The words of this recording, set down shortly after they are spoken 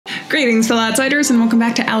Greetings, fellow outsiders, and welcome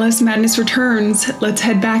back to Alice Madness Returns. Let's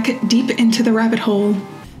head back deep into the rabbit hole.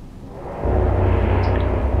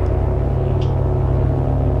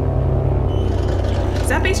 Is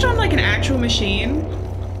that based on like an actual machine?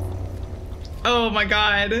 Oh my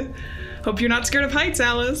god. Hope you're not scared of heights,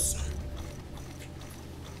 Alice.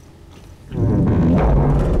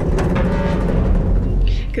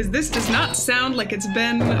 Because this does not sound like it's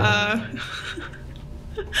been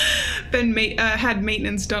had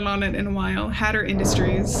maintenance done on it in a while. Hatter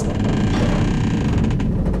Industries.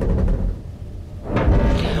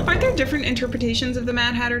 Aren't there different interpretations of the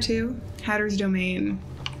Mad Hatter too? Hatter's domain.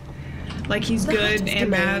 Like he's good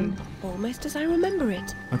and bad. Almost as I remember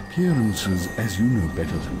it. Appearances, as you know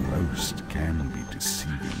better than most, can be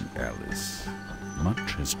deceiving, Alice.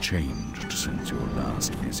 Much has changed since your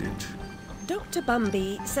last visit. Dr.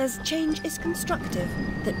 Bumby says change is constructive,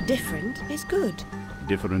 that different is good.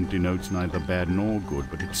 Different denotes neither bad nor good,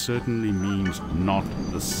 but it certainly means not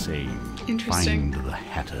the same. Interesting. Find the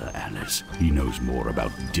Hatter, Alice. He knows more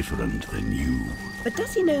about different than you. But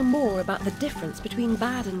does he know more about the difference between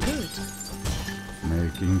bad and good?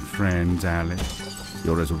 Making friends, Alice.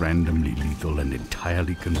 You're as randomly lethal and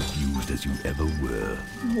entirely confused as you ever were.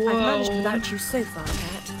 Whoa. I've managed without you so far,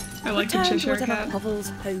 Cat. I like the Return to Cheshire whatever Cat. hovels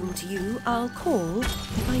home to you. I'll call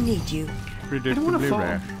if I need you. Predictably fall.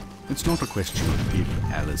 rash. It's not a question of if,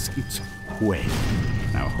 Alice, it's when.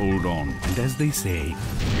 Now hold on, and as they say,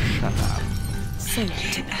 shut up. So,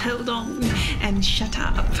 Hold on and shut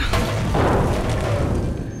up.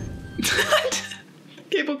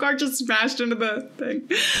 Cable car just smashed into the thing.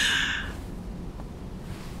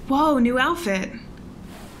 Whoa, new outfit.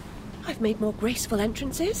 I've made more graceful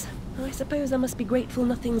entrances. I suppose I must be grateful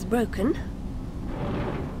nothing's broken.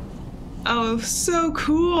 Oh, so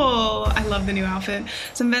cool. I love the new outfit.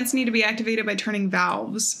 Some vents need to be activated by turning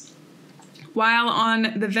valves. While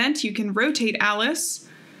on the vent, you can rotate Alice.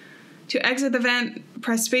 To exit the vent,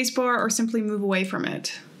 press spacebar or simply move away from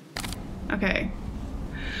it. Okay.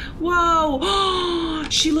 Whoa,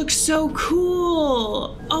 she looks so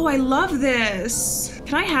cool. Oh, I love this.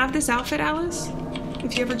 Can I have this outfit, Alice?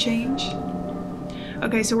 If you ever change.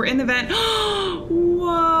 Okay, so we're in the vent.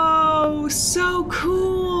 Whoa, so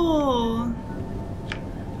cool.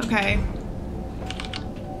 Okay.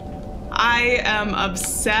 I am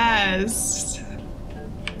obsessed.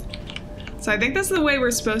 So I think that's the way we're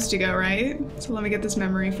supposed to go, right? So let me get this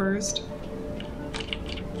memory first.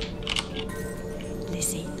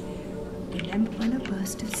 Lizzie, remember when a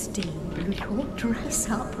burst of steam blew your dress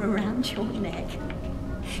up around your neck?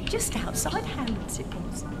 Just outside Harrods it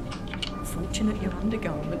was. Fortunate your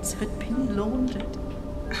undergarments had been laundered.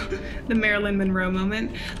 The Marilyn Monroe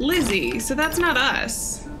moment. Lizzie, so that's not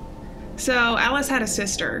us. So Alice had a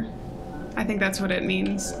sister. I think that's what it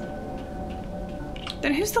means.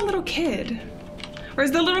 Then who's the little kid? Or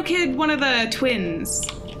is the little kid one of the twins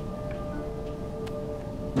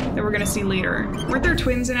that we're gonna see later? Weren't there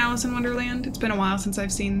twins in Alice in Wonderland? It's been a while since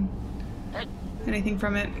I've seen anything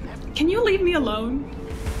from it. Can you leave me alone?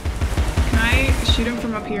 Can I shoot him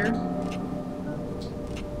from up here?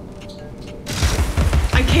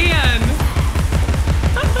 I can!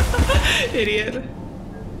 Idiot.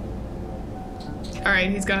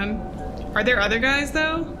 Alright, he's gone. Are there other guys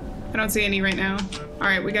though? I don't see any right now.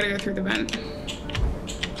 Alright, we gotta go through the vent.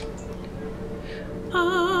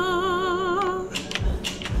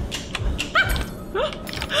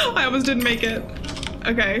 I almost didn't make it.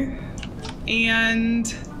 Okay. And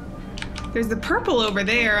there's the purple over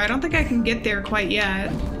there. I don't think I can get there quite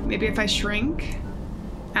yet. Maybe if I shrink.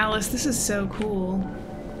 Alice, this is so cool.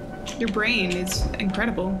 Your brain is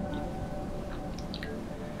incredible.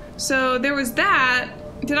 So there was that.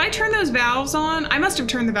 Did I turn those valves on? I must have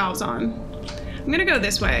turned the valves on. I'm gonna go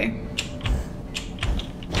this way.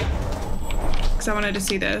 Because I wanted to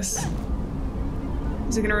see this.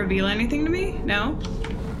 Is it gonna reveal anything to me? No?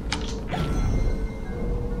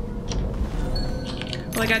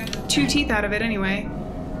 Well, I got 2 teeth out of it anyway.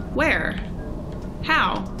 Where?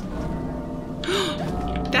 How?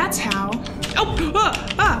 That's how. Oh!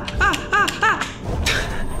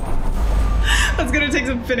 That's gonna take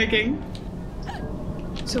some finicking.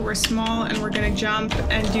 So we're small and we're gonna jump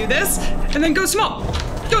and do this and then go small.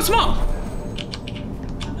 Go small.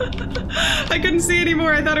 I couldn't see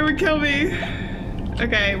anymore. I thought it would kill me.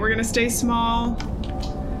 Okay, we're gonna stay small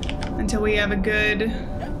until we have a good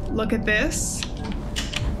look at this.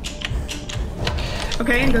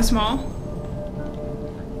 Okay, and go small.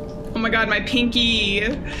 Oh my god, my pinky.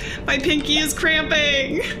 My pinky is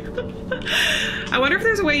cramping. I wonder if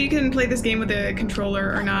there's a way you can play this game with a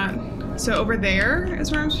controller or not. So over there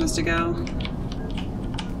is where I'm supposed to go?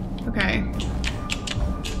 Okay.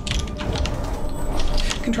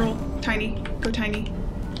 control. Tiny. Go tiny.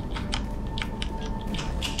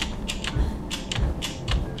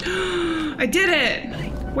 I did it!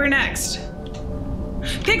 Where next?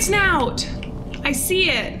 Pig snout! I see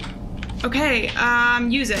it. Okay,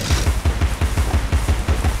 use it.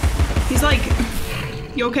 He's like,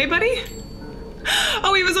 you okay, buddy?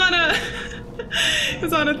 Oh, he was on a, he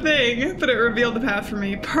was on a thing, but it revealed the path for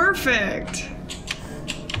me. Perfect.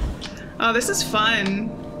 Oh, this is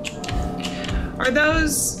fun.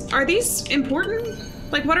 Are these important?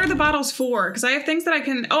 Like, what are the bottles for? Because I have things that I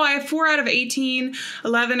can, oh, I have 4 out of 18,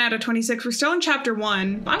 11 out of 26. We're still in chapter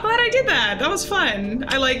 1. I'm glad I did that. That was fun.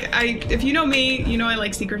 If you know me, you know I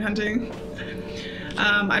like secret hunting.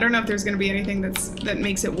 I don't know if there's gonna be anything that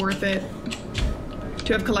makes it worth it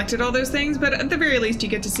to have collected all those things, but at the very least you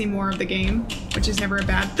get to see more of the game, which is never a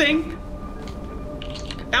bad thing.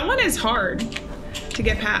 That one is hard to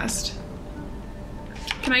get past.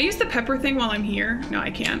 Can I use the pepper thing while I'm here? No,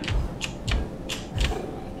 I can't.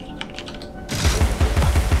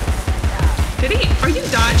 Are you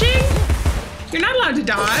dodging? You're not allowed to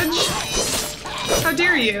dodge. How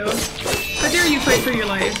dare you? How dare you fight for your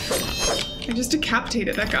life? I just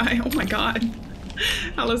decapitated that guy. Oh my god.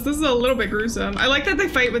 Alice, this is a little bit gruesome. I like that they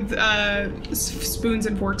fight with spoons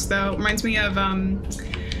and forks though. Reminds me of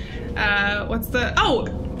what's the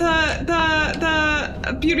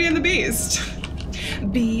Beauty and the Beast.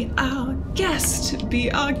 Be our guest,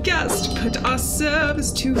 put our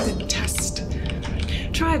service to the test.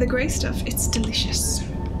 Try the grey stuff, it's delicious.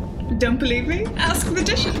 Don't believe me? Ask the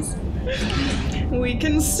dishes. We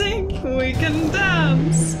can sing, we can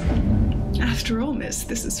dance. After all, miss,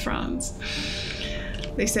 this is France.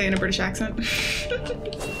 They say in a British accent.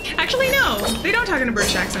 Actually, no, they don't talk in a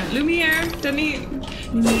British accent. Lumiere, doesn't he?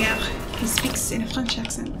 Lumiere, he speaks in a French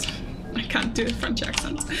accent. I can't do a French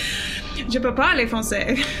accent. Je peux parler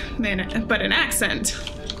français, but an accent,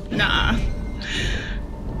 nah.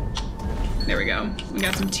 There we go. We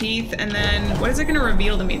got some teeth, and then what is it gonna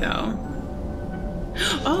reveal to me though?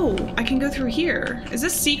 Oh, I can go through here. Is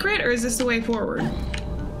this secret or is this the way forward?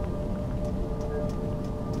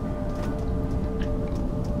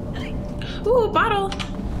 Ooh, bottle.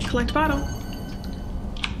 Collect bottle.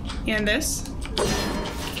 And this?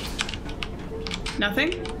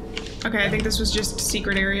 Nothing? Okay, I think this was just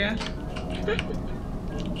secret area.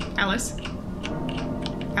 Alice.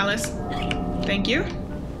 Alice. Thank you.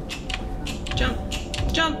 Jump.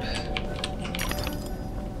 Jump.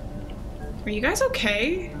 Are you guys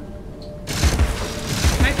okay?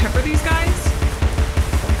 Can I pepper these guys?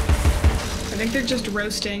 I think they're just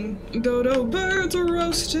roasting. Dodo birds are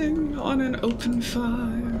roasting on an open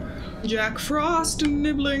fire. Jack Frost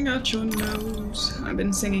nibbling at your nose. I've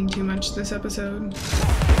been singing too much this episode.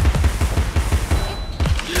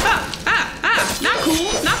 Not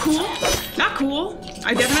cool, not cool, not cool.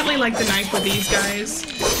 I definitely like the knife with these guys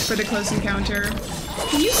for the close encounter.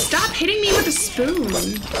 Can you stop hitting me with a spoon?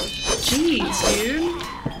 Jeez, dude.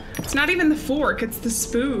 It's not even the fork, it's the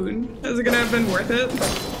spoon. Is it gonna have been worth it?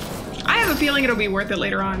 I have a feeling it'll be worth it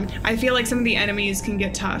later on. I feel like some of the enemies can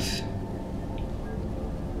get tough.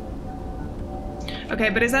 Okay,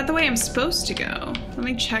 but is that the way I'm supposed to go? Let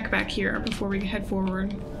me check back here before we head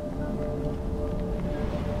forward.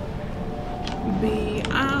 Be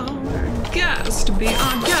our guest,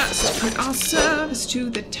 put our service to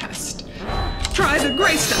the test. Try the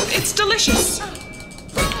grey stuff, it's delicious.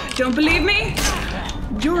 Don't believe me?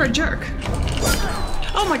 You're a jerk.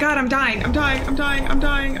 Oh my god, I'm dying, I'm dying, I'm dying, I'm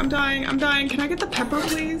dying, I'm dying, I'm dying. Can I get the pepper,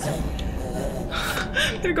 please?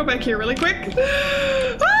 I'm gonna go back here really quick.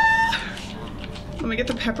 Ah! Let me get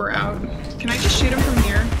the pepper out. Can I just shoot him from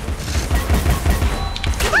here?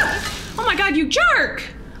 Ah! Oh my god, you jerk!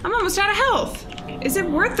 I'm almost out of health. Is it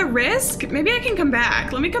worth the risk? Maybe I can come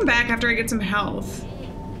back. Let me come back after I get some health.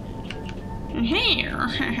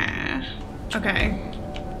 Okay.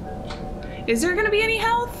 Is there gonna be any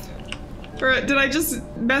health? Or did I just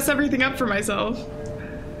mess everything up for myself?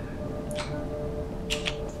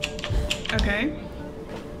 Okay.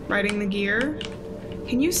 Riding the gear.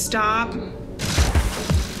 Can you stop?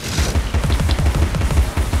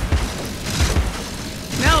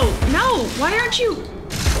 No, why aren't you?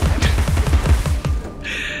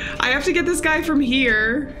 I have to get this guy from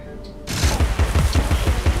here.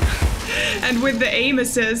 And with the aim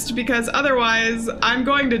assist, because otherwise I'm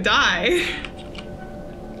going to die.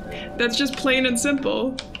 That's just plain and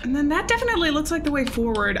simple. And then that definitely looks like the way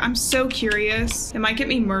forward. I'm so curious. It might get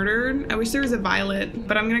me murdered. I wish there was a violet,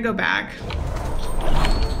 but I'm gonna go back.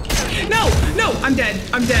 No, I'm dead,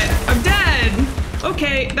 I'm dead, I'm dead.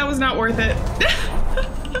 Okay, that was not worth it.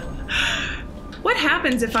 What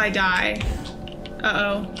happens if I die?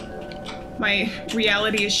 Uh-oh. My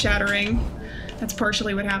reality is shattering. That's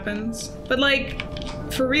partially what happens. But like,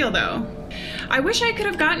 for real though. I wish I could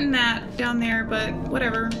have gotten that down there, but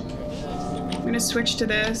whatever. I'm gonna switch to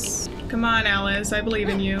this. Come on, Alice, I believe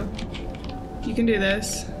in you. You can do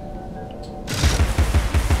this.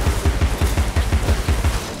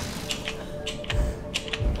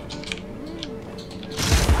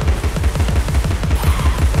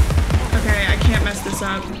 Okay, I can't mess this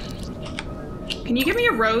up. Can you give me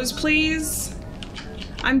a rose, please?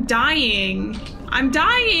 I'm dying. I'm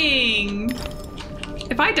dying!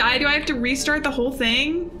 If I die, do I have to restart the whole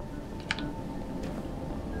thing?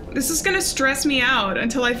 This is gonna stress me out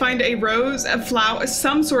until I find a rose, a flower,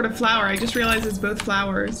 some sort of flower. I just realized it's both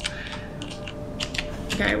flowers.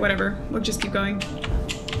 Okay, whatever. We'll just keep going.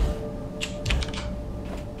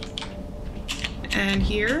 And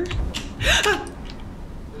here. Ah!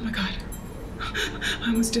 Oh my god. I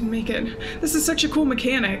almost didn't make it. This is such a cool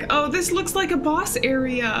mechanic. Oh, this looks like a boss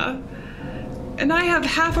area. And I have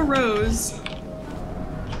half a rose.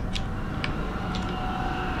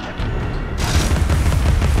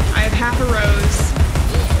 I have half a rose.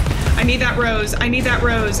 I need that rose. I need that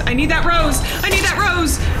rose. I need that rose. I need that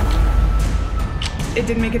rose. It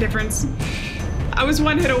didn't make a difference. I was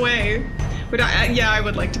one hit away. But yeah, I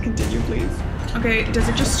would like to continue, please. Okay, does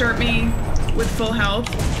it just start me with full health?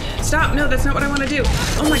 Stop, no, that's not what I want to do.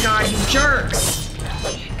 Oh my god, you jerks.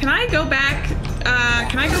 Can I go back?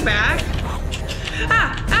 Can I go back?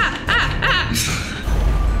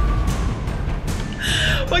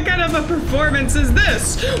 What kind of a performance is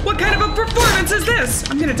this? What kind of a performance is this?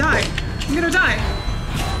 I'm gonna die. I'm gonna die.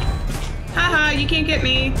 Haha, you can't get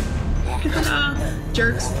me.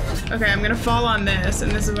 Jerks. Okay, I'm gonna fall on this, and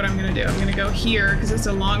this is what I'm gonna do. I'm gonna go here, because it's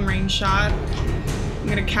a long range shot. I'm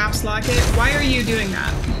gonna caps lock it. Why are you doing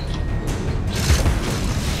that?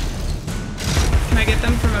 Can I get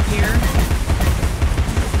them from up here?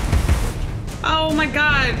 Oh my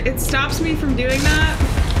god, it stops me from doing that?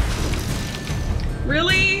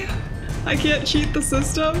 Really? I can't cheat the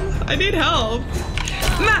system? I need help.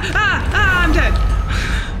 I'm dead.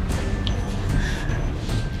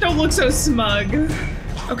 Don't look so smug.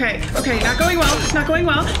 Okay, okay, not going well, not going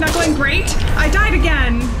well, not going great. I died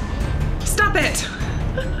again. Stop it.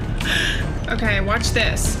 Okay, watch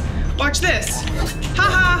this. Watch this. Ha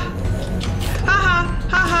ha. Ha ha,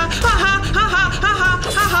 ha ha, ha ha, ha ha, ha ha,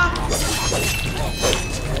 ha ha.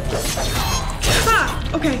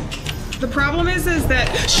 Ah, okay. The problem is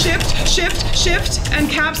that shift, and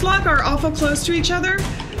caps lock are awful close to each other.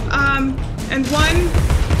 And one.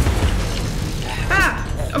 Ah,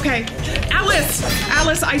 okay. Alice!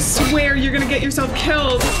 Alice, I swear you're gonna get yourself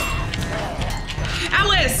killed.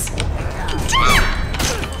 Alice!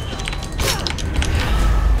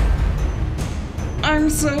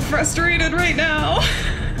 I'm so frustrated right now.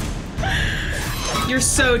 You're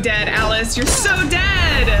so dead, Alice. You're so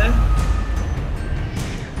dead!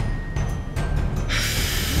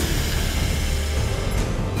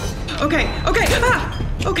 Okay, okay,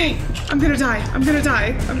 okay. I'm gonna die. I'm gonna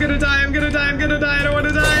die. I'm gonna die. I'm gonna die. I'm gonna die. I don't want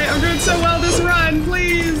to die. I'm doing so well this run.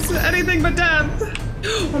 Please, anything but death.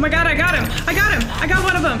 Oh my god, I got him. I got him. I got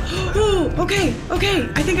one of them. Oh, okay, okay.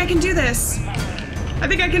 I think I can do this. I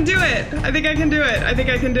think I can do it. I think I can do it. I think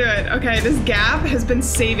I can do it. Okay, this gap has been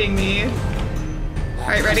saving me. All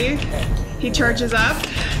right, ready? He charges up.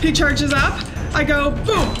 He charges up. I go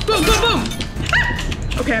boom, boom, boom, boom. Ah!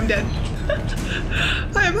 Okay, I'm dead.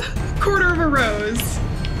 I have a quarter of a rose.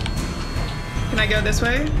 Can I go this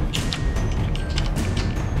way?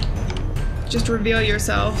 Just reveal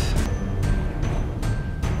yourself.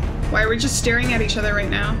 Why are we just staring at each other right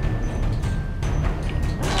now?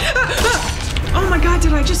 Oh my god,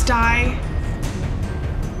 did I just die?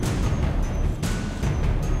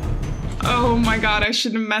 Oh my god, I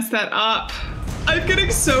shouldn't have messed that up. I'm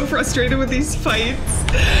getting so frustrated with these fights.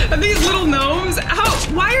 And these little gnomes,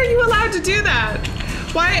 why are you allowed to do that?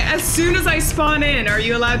 Why, as soon as I spawn in, are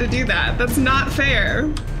you allowed to do that? That's not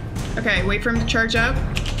fair. Okay, wait for him to charge up.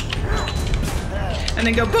 And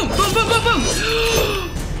then go boom, boom, boom, boom, boom.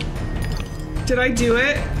 Did I do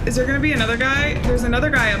it? Is there gonna be another guy? There's another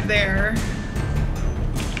guy up there.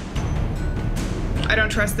 I don't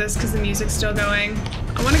trust this because the music's still going.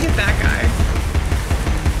 I want to get that guy.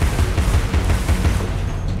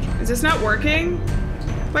 Is this not working?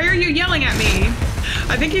 Why are you yelling at me?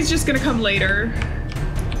 I think he's just gonna come later.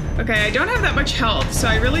 Okay, I don't have that much health, so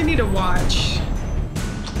I really need to watch.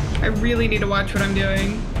 I really need to watch what I'm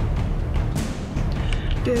doing.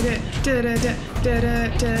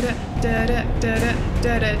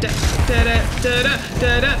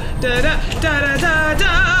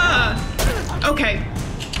 Okay.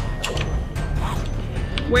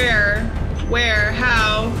 Where? Where?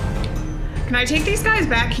 How? Can I take these guys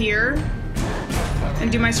back here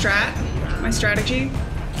and do my strategy?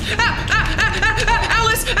 Ah! Ah! Ah! Ah! Ah!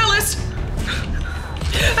 Alice! Alice!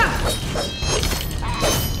 Ah!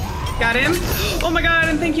 Got him. Oh my god,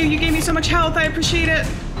 and thank you. You gave me so much health. I appreciate it.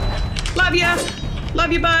 Love ya.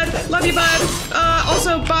 Love you, bud. Love you, bud.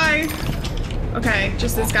 Also, bye. Okay,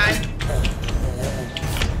 just this guy.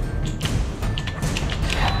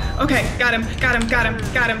 Okay, got him, got him, got him,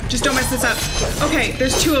 got him. Just don't mess this up. Okay,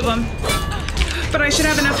 there's 2 of them. But I should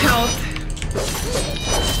have enough health.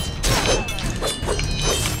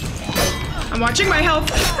 I'm watching my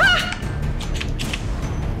health. Ah!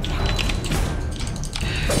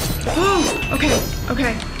 Oh, okay,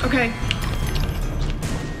 okay, okay.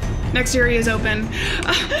 Next area is open.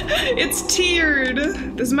 It's tiered.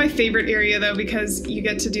 This is my favorite area though because you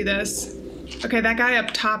get to do this. Okay, that guy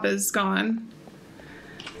up top is gone.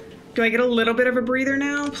 Do I get a little bit of a breather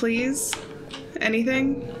now, please?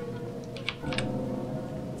 Anything?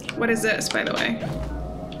 What is this, by the way?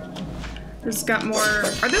 There's got more.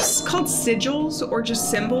 Are this called sigils or just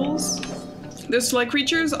symbols? Those slug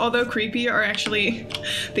creatures, although creepy, are actually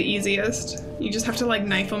the easiest. You just have to like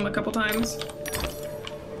knife them a couple times.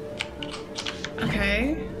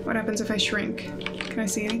 Okay, what happens if I shrink? Can I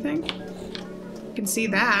see anything? I can see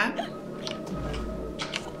that.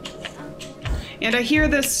 And I hear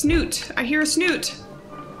the snoot. I hear a snoot.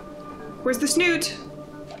 Where's the snoot?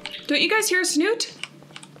 Don't you guys hear a snoot?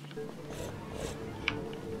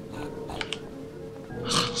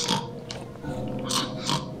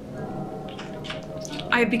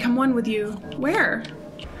 I have become one with you. Where?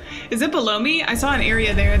 Is it below me? I saw an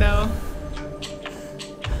area there though.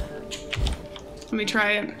 Let me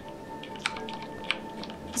try it.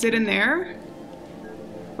 Is it in there?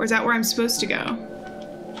 Or is that where I'm supposed to go?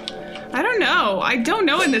 I don't know. I don't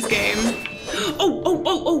know in this game. Oh, oh,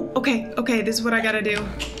 oh, oh. Okay, okay. This is what I gotta do.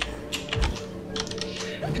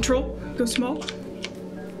 Control. Go small.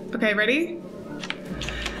 Okay, ready?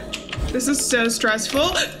 This is so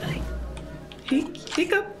stressful.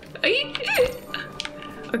 Hiccup.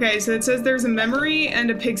 Okay, so it says there's a memory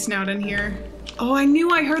and a pig snout in here. Oh, I knew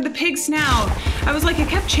I heard the pig snout. I was like, it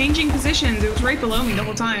kept changing positions. It was right below me the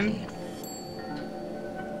whole time.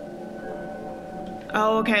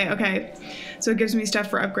 Oh, okay, okay. So it gives me stuff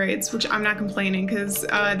for upgrades, which I'm not complaining because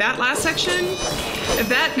that last section, if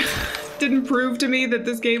that didn't prove to me that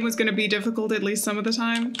this game was going to be difficult at least some of the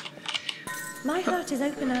time. My heart is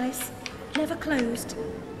open, Alice. Never closed.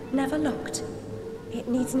 Never locked. It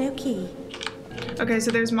needs no key. Okay,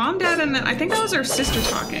 so there's mom, dad, and then I think that was our sister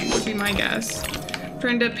talking, would be my guess.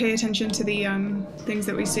 Trying to pay attention to the things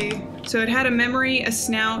that we see. So it had a memory, a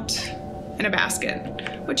snout, and a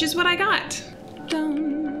basket, which is what I got.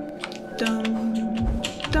 Dum, dum,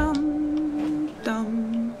 dum,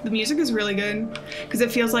 dum. The music is really good because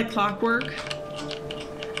it feels like clockwork.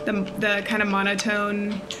 The kind of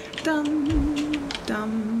monotone dum,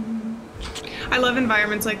 dum. I love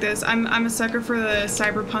environments like this. I'm a sucker for the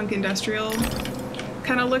cyberpunk industrial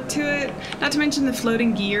kind of look to it. Not to mention the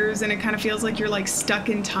floating gears, and it kind of feels like you're like stuck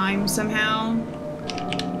in time somehow.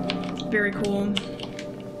 Very cool.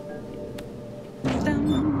 Dum,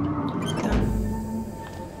 dum.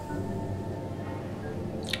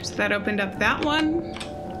 So that opened up that one.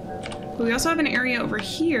 But we also have an area over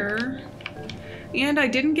here. And I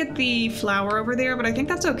didn't get the flower over there, but I think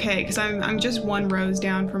that's okay because I'm just 1 rose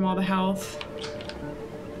down from all the health.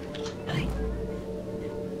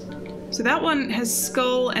 So that one has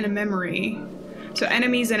skull and a memory. So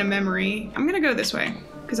enemies and a memory. I'm gonna go this way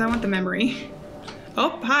because I want the memory.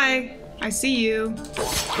 Oh, hi. I see you.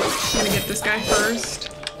 I'm gonna get this guy first.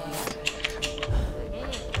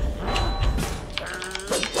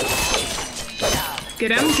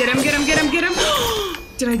 Get him, get him, get him, get him, get him.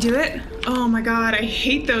 Did I do it? Oh my god, I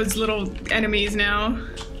hate those little enemies now.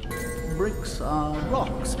 Bricks are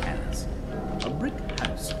rocks, Alice. A brick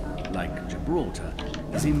house, like Gibraltar,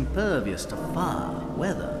 is impervious to fire,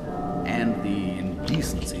 weather, and the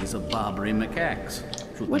indecencies of Barbary macaques.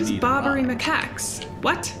 What is Barbary macaques?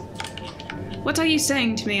 What? What are you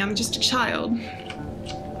saying to me? I'm just a child.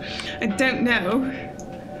 I don't know.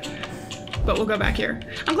 But we'll go back here.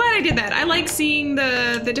 I'm glad I did that. I like seeing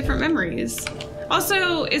the different memories.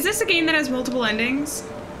 Also, is this a game that has multiple endings?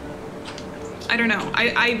 I don't know.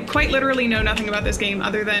 I quite literally know nothing about this game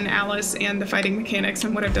other than Alice and the fighting mechanics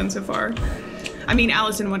and what I've done so far. I mean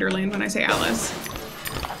Alice in Wonderland when I say Alice.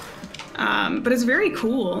 But it's very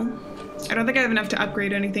cool. I don't think I have enough to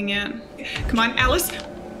upgrade anything yet. Come on, Alice!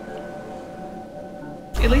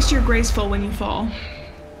 At least you're graceful when you fall.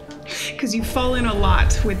 Because you fall in a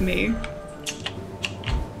lot with me.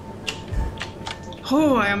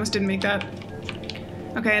 Oh, I almost didn't make that.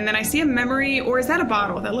 Okay, and then I see a memory, or is that a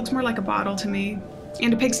bottle? That looks more like a bottle to me.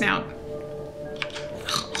 And a pig snout.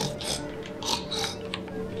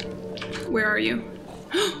 Where are you?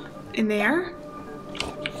 In there?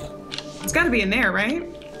 It's gotta be in there, right?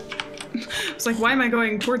 It's like, why am I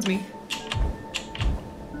going towards me?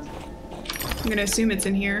 I'm gonna assume it's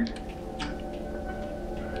in here.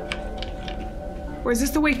 Or is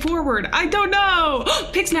this the way forward? I don't know!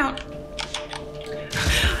 Pig snout!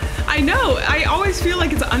 I know! I always feel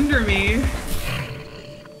like it's under me.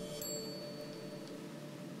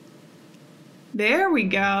 There we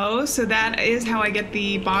go. So that is how I get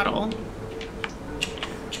the bottle.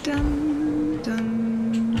 Dun,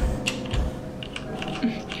 dun.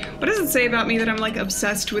 What does it say about me that I'm like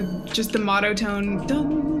obsessed with just the monotone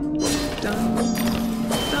dun, dun,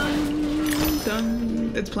 dun,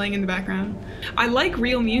 dun that's playing in the background? I like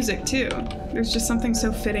real music too. There's just something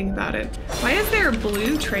so fitting about it. Why is there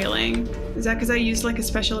blue trailing? Is that because I used like a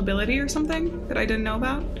special ability or something that I didn't know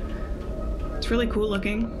about? It's really cool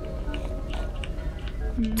looking.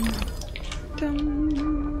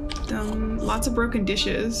 Dum, dum. Lots of broken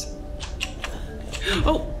dishes.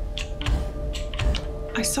 Oh!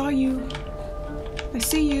 I saw you. I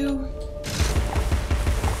see you.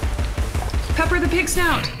 Pepper the pig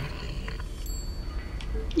snout!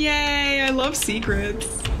 Yay, I love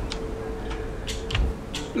secrets.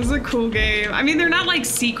 This is a cool game. I mean, they're not like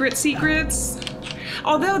secrets.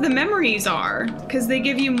 Although the memories are, because they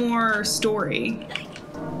give you more story.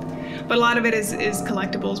 But a lot of it is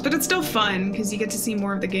collectibles, but it's still fun because you get to see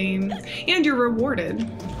more of the game, and you're rewarded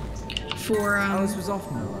for. Alice was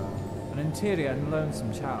off nowhere, an interior and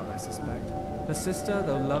lonesome child, I suspect. Her sister,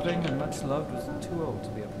 though loving and much loved, was too old to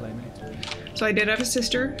be a playmate. So I did have a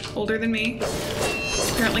sister, older than me,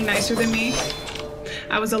 apparently nicer than me.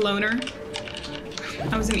 I was a loner.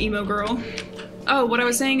 I was an emo girl. Oh, what I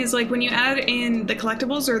was saying is, like, when you add in the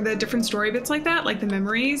collectibles or the different story bits like that, like the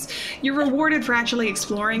memories, you're rewarded for actually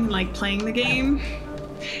exploring and, like, playing the game.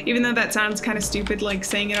 Even though that sounds kind of stupid, like,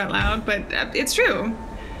 saying it out loud, but it's true.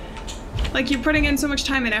 Like, you're putting in so much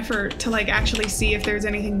time and effort to, like, actually see if there's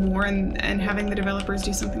anything more, and having the developers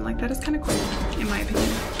do something like that is kind of cool, in my opinion.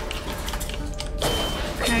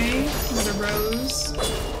 Okay, another rose.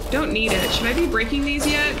 Don't need it. Should I be breaking these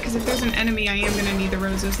yet? Because if there's an enemy, I am gonna need the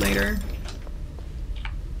roses later.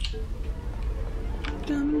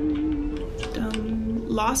 Dum, dum.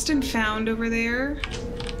 Lost and found over there.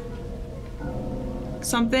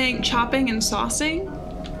 Something chopping and saucing.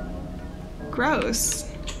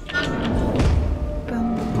 Gross.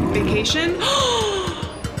 Vacation.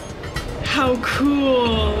 How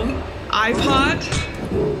cool. iPod.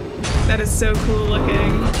 That is so cool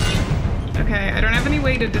looking. Okay, I don't have any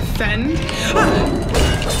way to defend.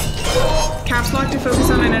 Caps lock to focus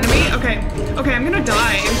on an enemy. Okay, okay, I'm gonna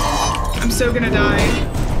die. I'm so gonna die.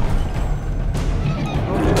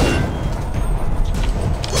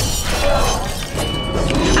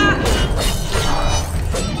 Ah!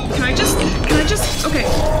 Can I just, okay.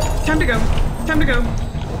 Time to go. Time to go.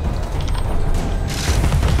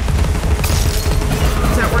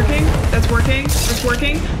 Is that working? That's working. That's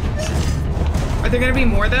working. Are there gonna be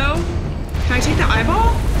more though? Can I take the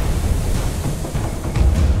eyeball?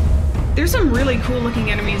 There's some really cool looking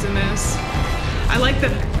enemies in this. I like the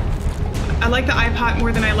iPod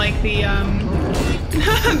more than I like the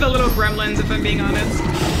the little gremlins, if I'm being honest.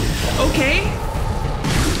 Okay.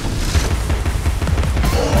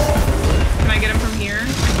 Can I get him from here?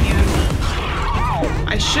 I can.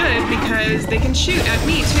 I should, because they can shoot at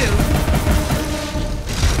me too.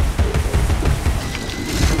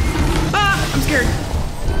 Ah! I'm scared.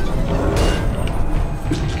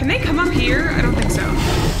 Can they come up here? I don't think so.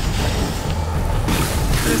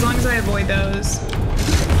 But as long as I avoid those.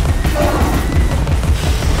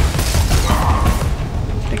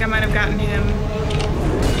 I think I might have gotten him.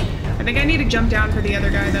 I think I need to jump down for the other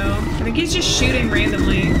guy though. I think he's just shooting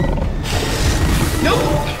randomly. Nope!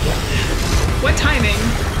 What timing?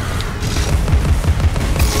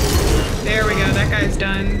 There we go, that guy's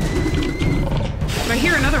done. But I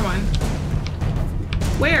hear another one.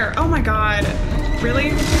 Where? Oh my god.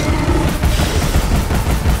 Really?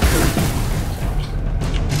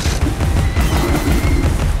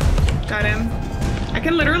 Got him. I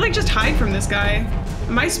can literally just hide from this guy.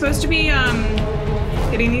 Am I supposed to be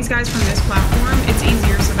hitting these guys from this platform? It's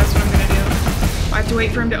easier, so that's what I'm gonna do. I have to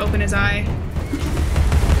wait for him to open his eye.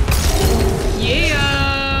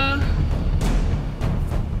 Yeah!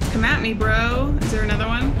 Come at me, bro. Is there another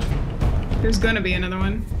one? There's gonna be another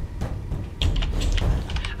one.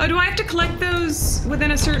 Oh, do I have to collect those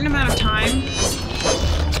within a certain amount of time?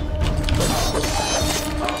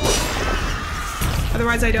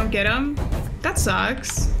 Otherwise I don't get them. That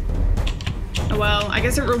sucks. Oh well, I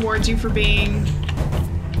guess it rewards you for being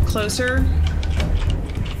closer.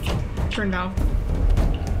 Turn valve.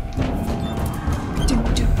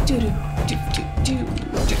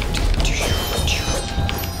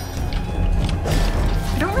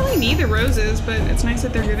 I don't really need the roses, but it's nice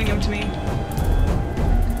that they're giving them to me.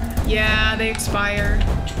 Yeah, they expire.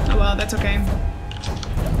 Oh well, that's okay.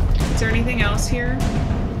 Is there anything else here?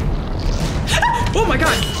 Oh my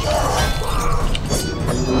god!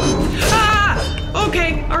 Ah!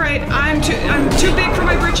 Okay, alright. I'm too big for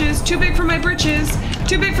my britches. Too big for my britches.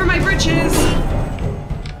 Too big for my britches.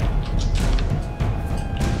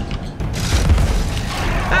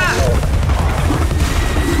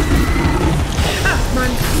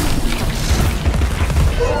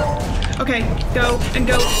 Okay, go and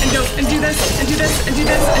go and go and do this and do this and do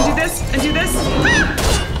this and do this and do this.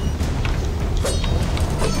 Ah!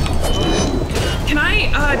 Can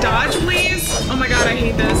I dodge, please? Oh my god, I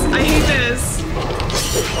hate this. I hate this.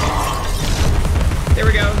 There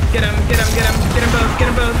we go. Get him, get him, get him, get him both, get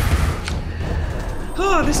them both.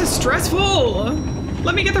 Oh, this is stressful.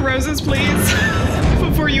 Let me get the roses, please,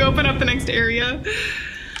 before you open up the next area.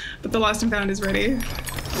 But the lost and found is ready.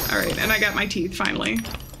 All right, and I got my teeth finally.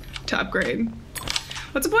 To upgrade.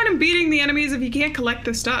 What's the point of beating the enemies if you can't collect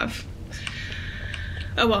the stuff?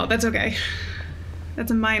 Oh well, that's okay.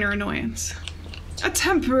 That's a minor annoyance. A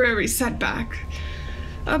temporary setback.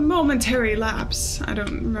 A momentary lapse. I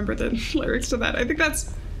don't remember the lyrics to that. I think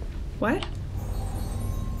that's... What?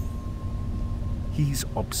 He's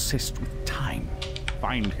obsessed with time.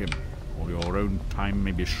 Find him, or your own time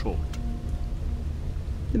may be short.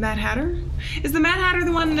 The Mad Hatter? Is the Mad Hatter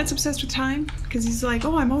the one that's obsessed with time? Because he's like,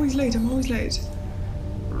 oh, I'm always late, I'm always late.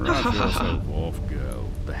 Rough yourself off, girl.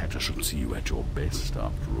 The Hatter should see you at your best,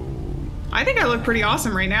 after all. I think I look pretty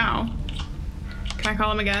awesome right now. Can I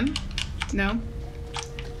call him again? No?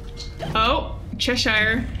 Oh,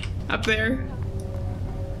 Cheshire. Up there.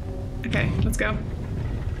 Okay, let's go.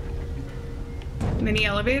 Mini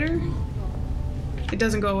elevator? It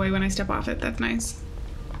doesn't go away when I step off it, that's nice.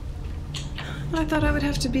 I thought I would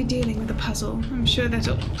have to be dealing with a puzzle. I'm sure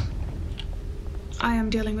that'll... I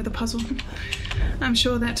am dealing with a puzzle. I'm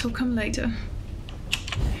sure that'll come later.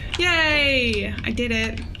 Yay! I did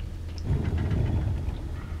it.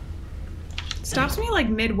 Stops me like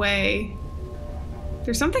midway.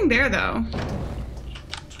 There's something there though.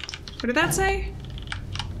 What did that say?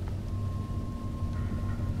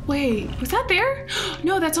 Wait, was that there?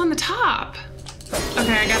 No, that's on the top.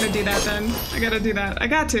 Okay, I gotta do that then. I gotta do that. I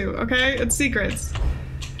got to, okay? It's secrets.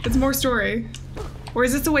 It's more story. Or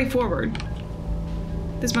is this the way forward?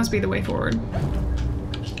 This must be the way forward.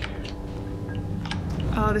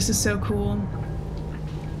 Oh, this is so cool.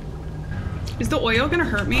 Is the oil gonna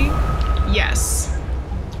hurt me? Yes.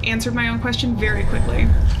 Answered my own question very quickly.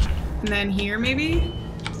 And then here, maybe?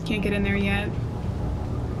 Can't get in there yet.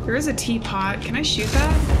 There is a teapot. Can I shoot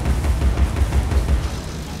that?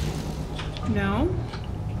 No.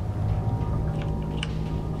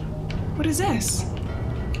 What is this?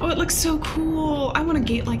 Oh, it looks so cool. I want a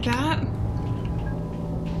gate like that.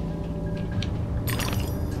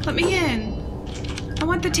 Let me in. I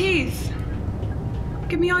want the teeth.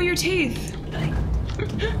 Give me all your teeth.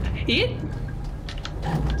 Eat?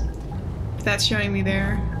 That's showing me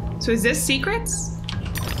there. So is this secrets?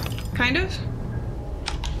 Kind of?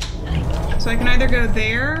 So I can either go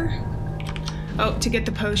there. Oh, to get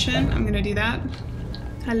the potion, I'm gonna do that.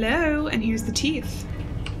 Hello, and here's the teeth.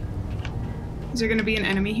 Is there gonna be an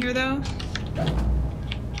enemy here though?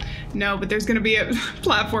 No, but there's gonna be a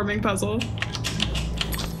platforming puzzle.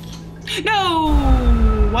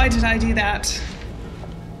 No! Why did I do that?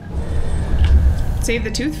 Save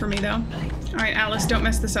the tooth for me though. All right, Alice, don't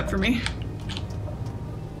mess this up for me.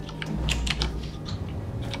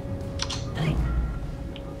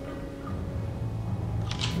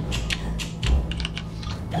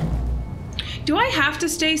 Do I have to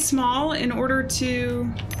stay small in order to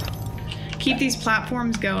keep these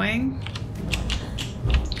platforms going?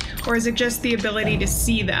 Or is it just the ability to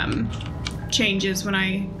see them changes when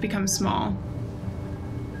I become small?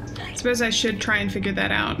 I suppose I should try and figure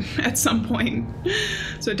that out at some point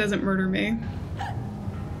so it doesn't murder me.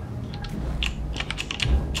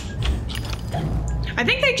 I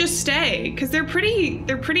think they just stay because they're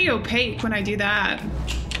pretty opaque when I do that.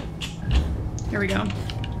 There we go.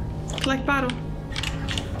 Collect bottle.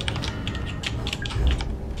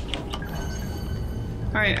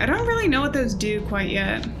 Alright, I don't really know what those do quite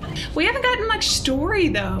yet. We haven't gotten much story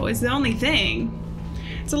though, is the only thing.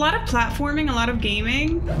 It's a lot of platforming, a lot of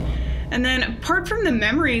gaming. And then apart from the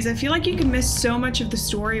memories, I feel like you can miss so much of the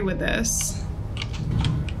story with this.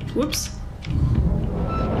 Whoops.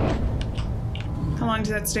 How long does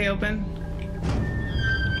that stay open?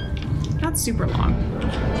 Not super long.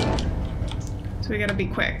 So we gotta be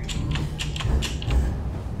quick.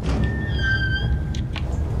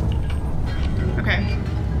 Okay.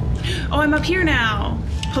 Oh, I'm up here now.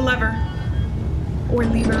 Pull lever. Or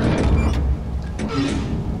lever.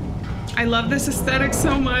 I love this aesthetic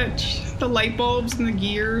so much. The light bulbs and the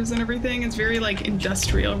gears and everything. It's very like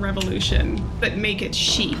industrial revolution, but make it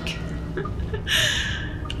chic.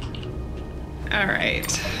 All right.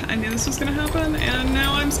 I knew this was gonna happen and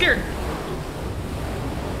now I'm scared.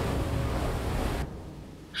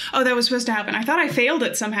 Oh, that was supposed to happen. I thought I failed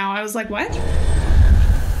it somehow. I was like, what?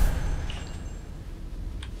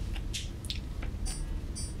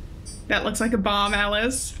 That looks like a bomb,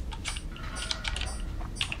 Alice.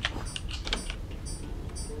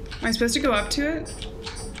 Am I supposed to go up to it?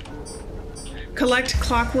 Collect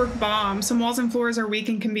clockwork bomb. Some walls and floors are weak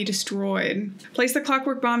and can be destroyed. Place the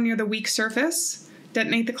clockwork bomb near the weak surface.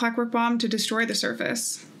 Detonate the clockwork bomb to destroy the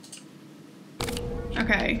surface.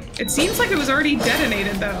 Okay. It seems like it was already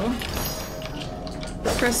detonated, though.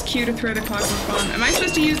 Press Q to throw the clockwork bomb. Am I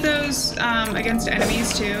supposed to use those against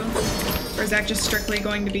enemies, too? Or is that just strictly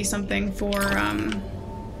going to be something for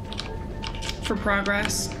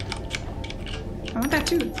progress? I want that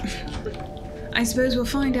too. I suppose we'll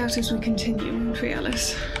find out as we continue, won't we,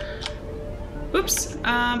 Alice? Oops.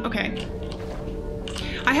 Okay.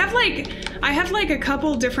 I have like a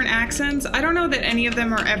couple different accents. I don't know that any of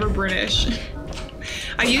them are ever British.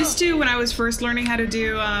 I used to, when I was first learning how to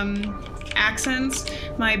do accents,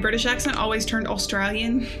 my British accent always turned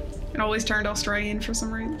Australian. It always turned Australian for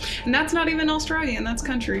some reason. And that's not even Australian, that's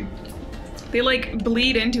country. They like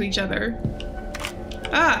bleed into each other.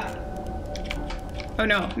 Ah! Oh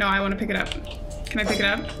no, no, I want to pick it up. Can I pick it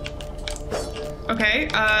up? Okay,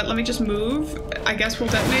 let me just move. I guess we'll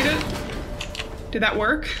detonate it. Did that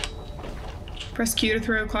work? Press Q to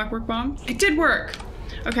throw a clockwork bomb. It did work!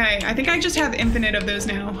 Okay, I think I just have infinite of those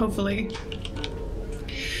now, hopefully.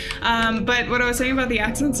 But what I was saying about the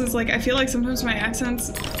accents is like, I feel like sometimes my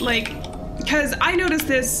accents, like, because I notice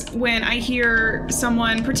this when I hear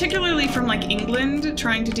someone, particularly from like England,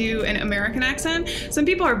 trying to do an American accent. Some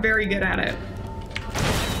people are very good at it.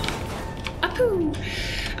 Apoo!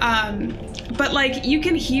 But like, you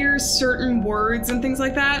can hear certain words and things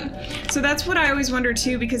like that. So that's what I always wonder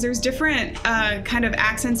too, because there's different kind of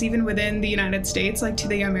accents even within the United States, like to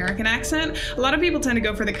the American accent. A lot of people tend to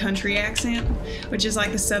go for the country accent, which is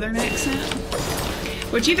like the Southern accent.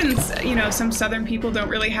 Which even, you know, some Southern people don't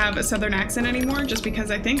really have a Southern accent anymore, just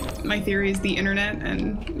because I think my theory is the internet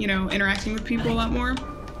and, you know, interacting with people a lot more.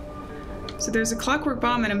 So there's a clockwork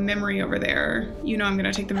bomb and a memory over there. You know I'm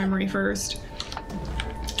gonna take the memory first.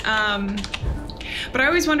 But I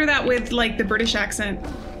always wonder that with like the British accent.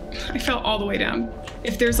 I fell all the way down.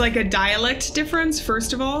 If there's like a dialect difference,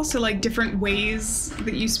 first of all, so like different ways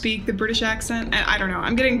that you speak the British accent. I don't know,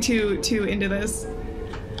 I'm getting too into this.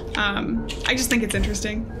 I just think it's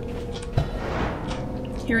interesting.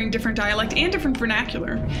 Hearing different dialect and different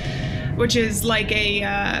vernacular, which is like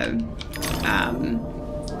a,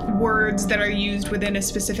 words that are used within a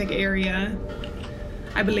specific area.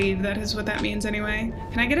 I believe that is what that means anyway.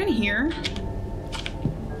 Can I get in here?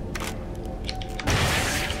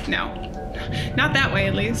 No. Not that way,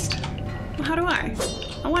 at least. Well, how do I?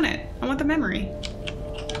 I want it. I want the memory.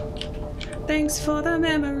 Thanks for the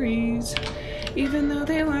memories, even though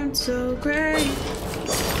they weren't so great.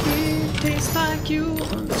 It tastes like you,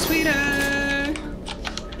 only sweeter.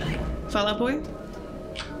 Fall Out Boy?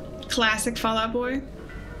 Classic Fall Out Boy.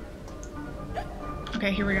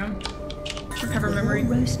 Okay, here we go. Recover memory.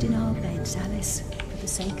 We'll roast in our beds, Alice, for the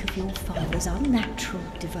sake of your father's unnatural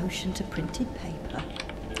devotion to printed paper.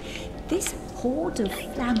 This horde of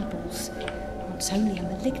flambles wants only a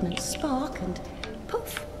malignant spark and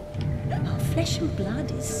poof, our flesh and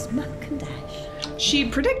blood is smoke and ash. She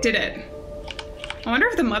predicted it. I wonder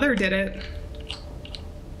if the mother did it.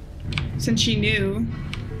 Since she knew.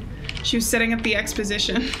 She was setting up the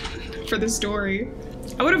exposition for the story.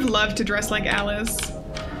 I would have loved to dress like Alice.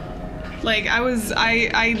 Like,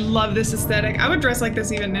 I love this aesthetic. I would dress like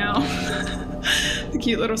this even now. The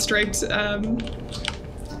cute little striped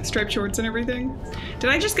shorts and everything.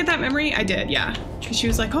 Did I just get that memory? I did, yeah. Because she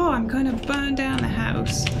was like, oh, I'm gonna burn down the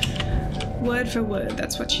house. Word for word,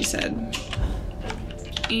 that's what she said.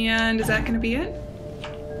 And is that gonna be it?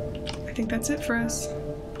 I think that's it for us.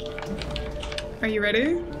 Are you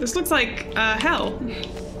ready? This looks like hell.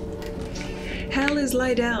 Hell is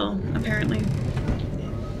Lydell, apparently.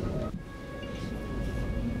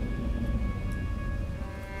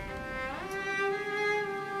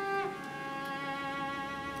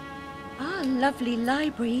 Our lovely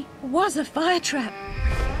library was a fire trap.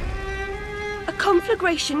 A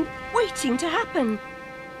conflagration waiting to happen.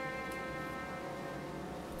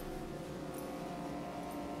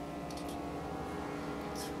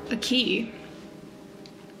 A key.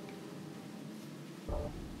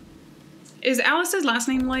 Is Alice's last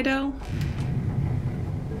name Lydell?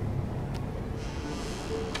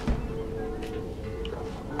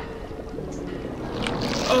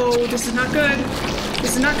 Oh, this is not good.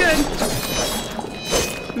 This is not good.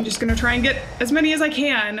 I'm just gonna try and get as many as I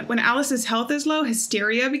can. When Alice's health is low,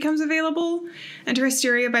 hysteria becomes available. Enter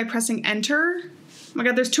hysteria by pressing enter. Oh my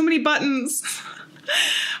god, there's too many buttons.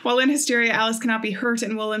 While in hysteria, Alice cannot be hurt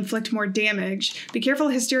and will inflict more damage. Be careful,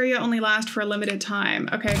 hysteria only lasts for a limited time.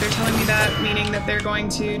 Okay, they're telling me that, meaning that they're going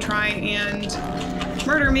to try and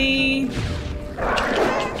murder me.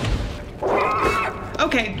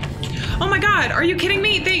 Okay. Oh my god, are you kidding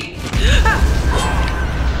me? They... Ah!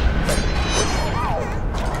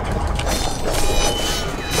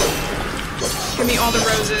 Give me all the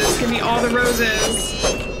roses. Give me all the roses.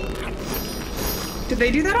 Did they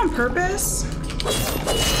do that on purpose?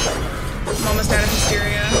 I'm almost out of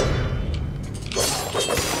hysteria.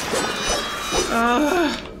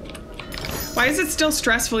 Why is it still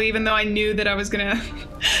stressful even though I knew that I was gonna...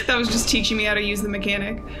 that was just teaching me how to use the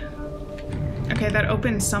mechanic. Okay, that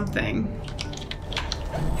opened something.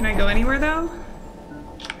 Can I go anywhere though?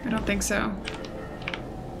 I don't think so.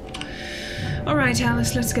 Alright,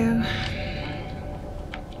 Alice, let's go.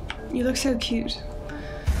 You look so cute.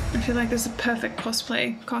 I feel like this is a perfect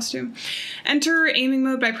cosplay costume. Enter aiming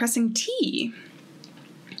mode by pressing T.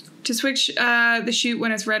 To switch the shoot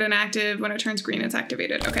when it's red and active, when it turns green, it's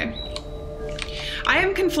activated. Okay. I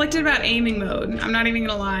am conflicted about aiming mode. I'm not even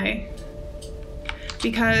gonna lie.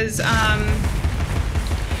 Because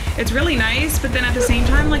it's really nice, but then at the same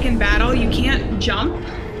time, like in battle, you can't jump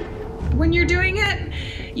when you're doing it.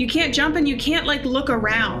 You can't jump and you can't like look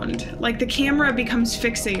around. Like the camera becomes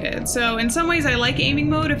fixated. So in some ways I like aiming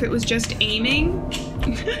mode if it was just aiming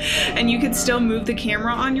and you could still move the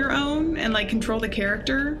camera on your own and like control the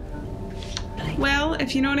character. Well,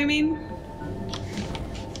 if you know what I mean.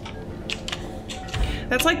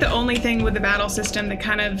 That's like the only thing with the battle system that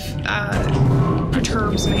kind of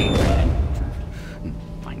perturbs me.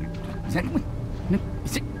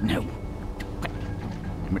 No.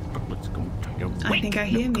 I think I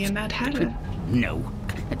hear me in that hatter. No.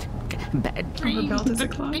 Bad Her belt is a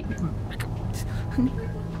clock.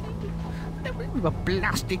 A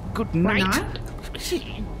blasted good Why night. not?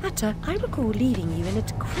 Hatter, I recall leaving you in a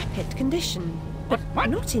decrepit condition. But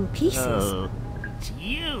not in pieces. Oh, it's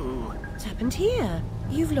you. What's happened here?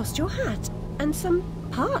 You've lost your hat, and some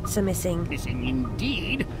parts are missing. Missing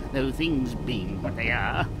indeed, though things being what they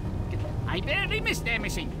are. I barely missed their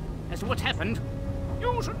missing. As to what happened,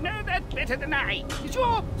 you should know that better than I. It's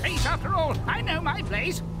your place after all. I know my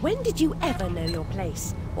place. When did you ever know your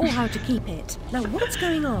place? Or how to keep it? Now what's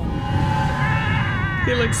going on?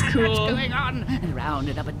 He looks cool. What's going on? And round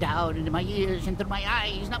and up and down into my ears and through my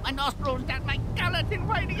eyes, up my nostrils, down my gullet, and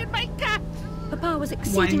whining in my gut. Papa was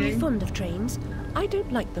exceedingly Whining. fond of trains. I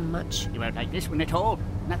don't like them much. You won't like this one at all.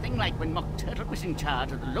 Nothing like when Mock Turtle was in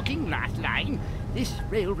charge of the looking glass line. This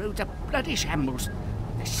railroad's a bloody shambles.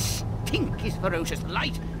 The stink is ferocious,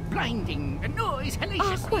 light, blinding, the noise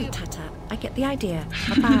hellacious. Quite, Hatter. I get the idea.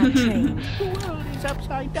 A bad train. The world is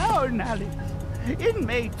upside down, Alice.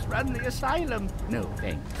 Inmates run the asylum. No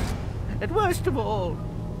thanks. And worst of all,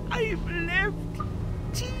 I've left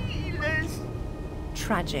tealess.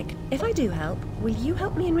 Tragic. If I do help, will you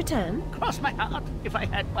help me in return? Cross my heart if I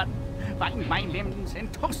had one. Find my limbs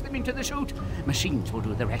and toss them into the chute. Machines will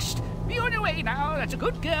do the rest. Be on your way now, that's a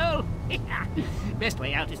good girl. Best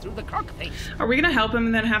way out is through the crock face. Are we gonna help him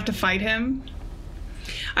and then have to fight him?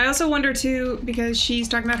 I also wonder too, because she's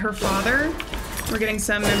talking about her father. We're getting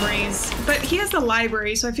some memories, but he has the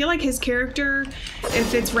library, so I feel like his character,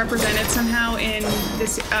 if it's represented somehow in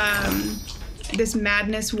this this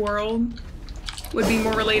madness world, would be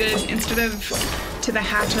more related instead of to the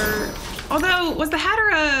Hatter. Although, was the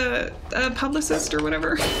Hatter a publicist or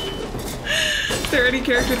whatever? Is there any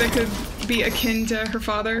character that could be akin to her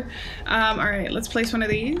father? All right, let's place one of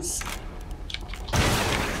these.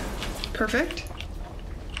 Perfect.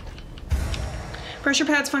 Pressure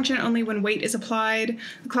pads function only when weight is applied.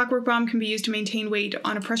 The clockwork bomb can be used to maintain weight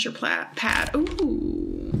on a pressure pad.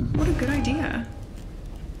 Ooh, what a good idea.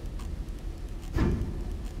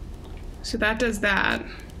 So that does that.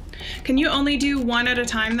 Can you only do one at a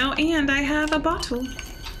time though? And I have a bottle.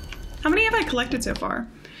 How many have I collected so far?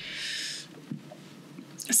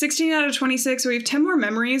 16 out of 26, so we have 10 more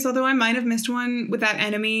memories, although I might have missed one with that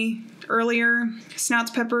enemy earlier.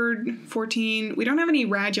 Snouts peppered, 14. We don't have any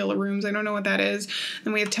radula rooms. I don't know what that is.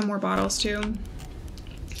 Then we have 10 more bottles too.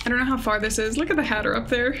 I don't know how far this is. Look at the Hatter up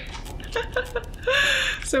there.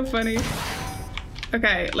 So funny.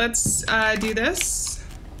 Okay, let's do this.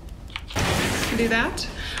 Do that.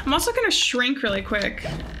 I'm also gonna shrink really quick.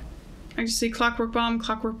 I just see Clockwork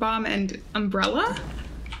Bomb, and Umbrella?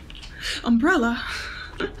 Umbrella?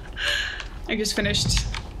 I just finished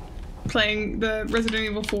playing the Resident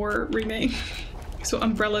Evil 4 remake. So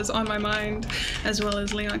Umbrella's on my mind, as well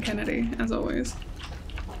as Leon Kennedy, as always.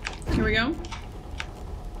 Here we go.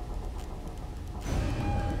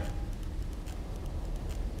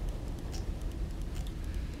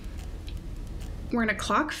 We're in a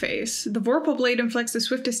clock face. The Vorpal blade inflicts the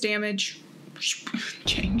swiftest damage.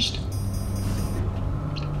 Changed.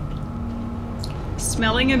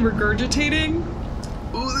 Smelling and regurgitating.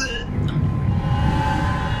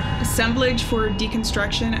 Assemblage for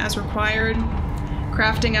deconstruction as required.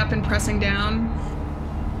 Crafting up and pressing down.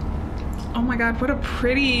 Oh my god, what a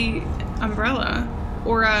pretty umbrella.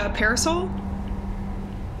 Or a parasol.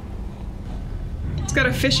 It's got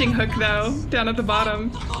a fishing hook though, down at the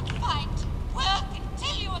bottom.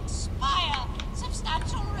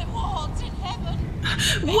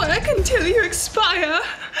 Work until you expire!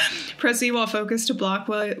 Press E while focused to block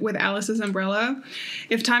with Alice's umbrella.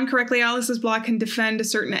 If timed correctly, Alice's block can defend a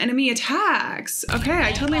certain enemy attacks. Okay,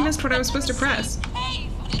 I totally missed what I was supposed to press.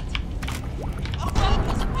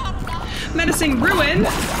 Menacing Ruin!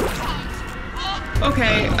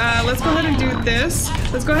 Okay, let's go ahead and do this.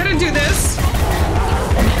 Let's go ahead and do this.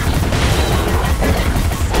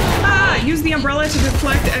 Use the umbrella to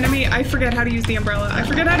deflect enemy. I forget how to use the umbrella. I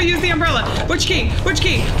forget how to use the umbrella. Which key? Which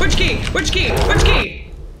key? Which key? Which key? Which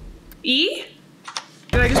key? E?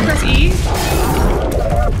 Did I just press E?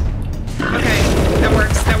 Okay, that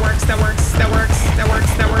works. That works. That works. That works. That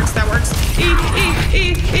works. That works. That works. E, E,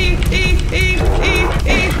 E, E, E, E, E,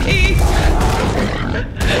 E, E.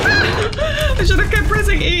 I should have kept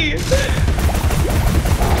pressing E.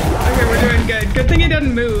 Okay, we're doing good. Good thing he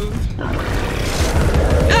doesn't move.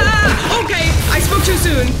 Okay, I spoke too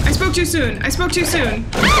soon. I spoke too soon. I spoke too soon.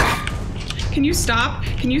 Can you stop?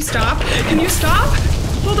 Can you stop? Can you stop?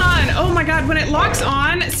 Hold on. Oh my god, when it locks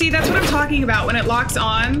on, see, that's what I'm talking about. When it locks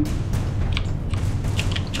on.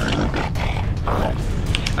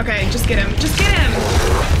 Okay, just get him. Just get him.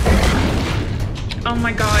 Oh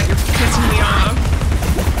my god, you're pissing me off.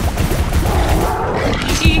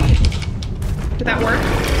 Did that work?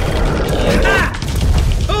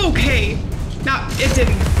 Ah! Okay. No, it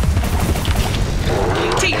didn't.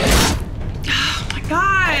 Oh my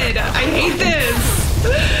god, I hate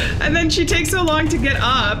this. And then she takes so long to get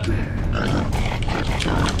up.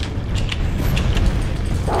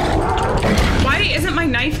 Why isn't my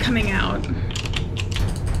knife coming out?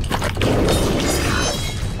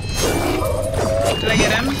 Did I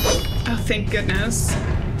get him? Oh, thank goodness.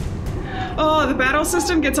 Oh, the battle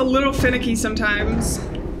system gets a little finicky sometimes.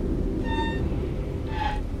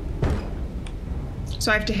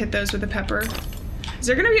 So I have to hit those with a pepper. Is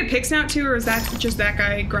there gonna be a pig snout too, or is that just that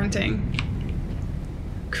guy grunting?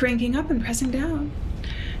 Cranking up and pressing down.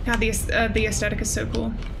 God, the aesthetic is so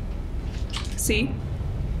cool. See?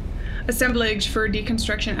 Assemblage for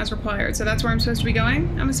deconstruction as required. So that's where I'm supposed to be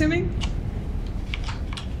going, I'm assuming?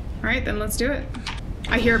 All right, then let's do it.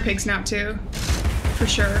 I hear a pig snout too, for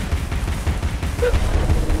sure.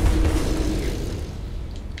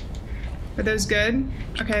 Are those good?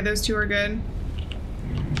 Okay, those two are good.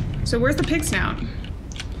 So where's the pig snout?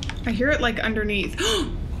 I hear it like underneath.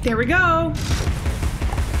 There we go.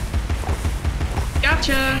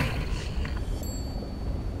 Gotcha.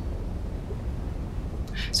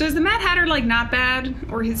 So is the Mad Hatter like not bad?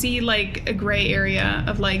 Or is he like a gray area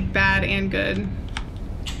of like bad and good?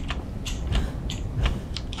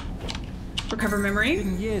 Recover memory? It's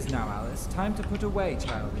been years now, Alice. Time to put away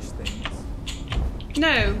childish things.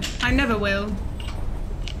 No, I never will.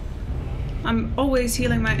 I'm always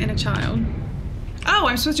healing my inner child. Oh,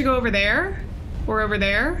 I'm supposed to go over there? Or over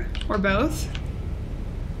there? Or both?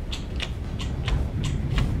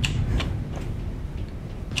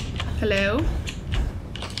 Hello?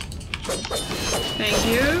 Thank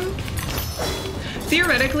you.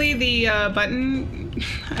 Theoretically, the button...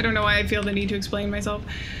 I don't know why I feel the need to explain myself.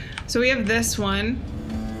 So we have this one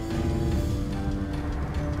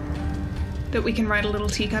that we can write a little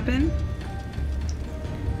teacup in.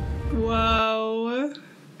 Whoa.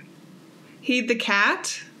 Heed the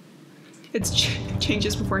cat. It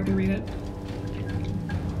changes before I can read it.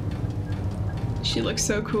 She looks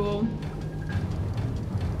so cool.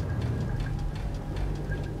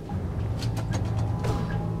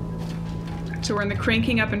 So we're in the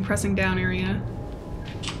cranking up and pressing down area.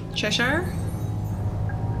 Cheshire?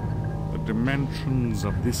 The dimensions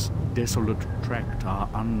of this desolate tract are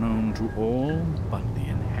unknown to all but the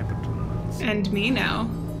inhabitants. And me now.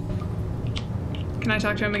 Can I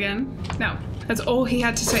talk to him again? No. That's all he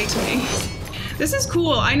had to say to me. This is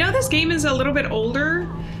cool. I know this game is a little bit older,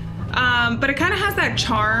 but it kind of has that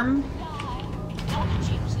charm.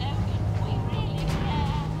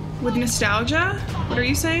 With nostalgia? What are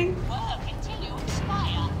you saying?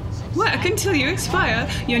 Work until you expire.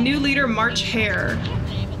 Your new leader, March Hare.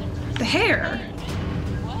 The hare?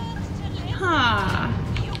 Huh.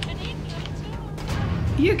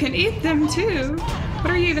 You can eat them too. What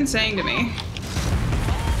are you even saying to me?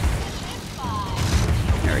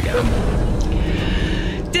 There we go.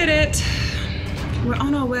 Did it. We're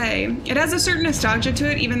on our way. It has a certain nostalgia to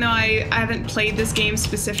it, even though I haven't played this game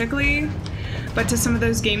specifically, but to some of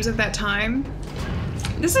those games of that time.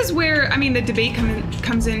 This is where, I mean, the debate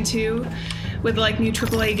comes into with like new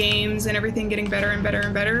AAA games and everything getting better and better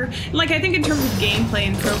and better. Like, I think in terms of gameplay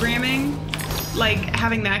and programming, like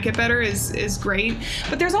having that get better is great.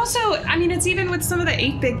 But there's also, I mean, it's even with some of the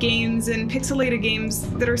 8-bit games and pixelated games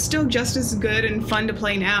that are still just as good and fun to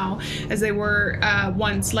play now as they were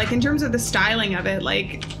once. Like in terms of the styling of it,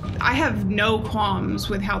 like I have no qualms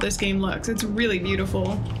with how this game looks. It's really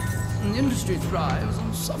beautiful. The industry thrives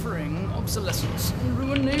on suffering, obsolescence, and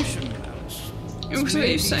ruination. What are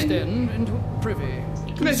you saying? Extend into privy.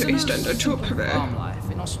 Extend into privy. Farm life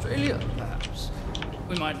in Australia, perhaps.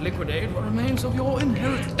 We might liquidate what remains of your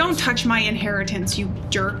inheritance. Don't touch my inheritance, you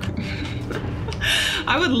jerk.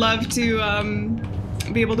 I would love to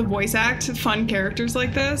be able to voice act fun characters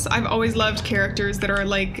like this. I've always loved characters that are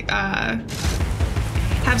like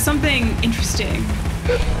have something interesting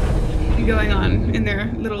going on in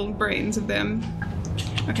their little brains of them.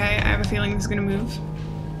 Okay, I have a feeling this is gonna move.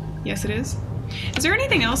 Yes, it is. Is there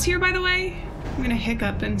anything else here, by the way? I'm gonna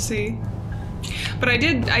hiccup and see. But I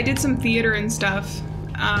did some theater and stuff,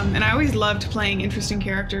 and I always loved playing interesting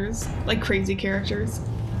characters, like crazy characters.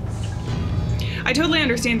 I totally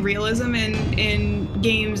understand realism in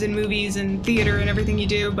games and movies and theater and everything you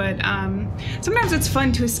do, but sometimes it's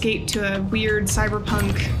fun to escape to a weird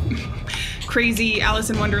cyberpunk crazy Alice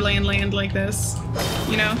in Wonderland land like this,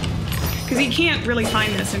 you know? Because you can't really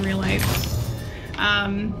find this in real life.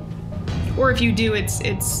 Or if you do, it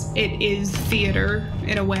is theater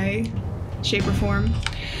in a way, shape or form.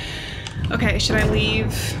 Okay, should I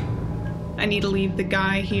leave? I need to leave the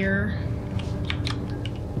guy here.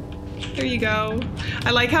 There you go.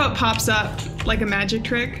 I like how it pops up like a magic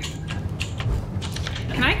trick.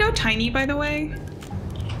 Can I go tiny, by the way?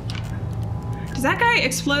 Does that guy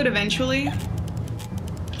explode eventually?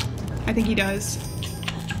 I think he does.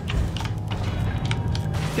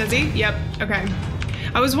 Does he? Yep, okay.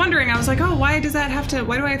 I was wondering, I was like, oh, why do I have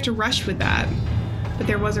to rush with that? But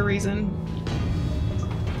there was a reason.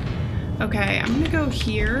 Okay, I'm gonna go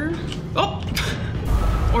here. Oh!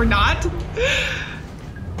 Or not.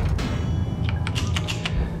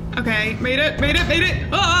 Okay, made it!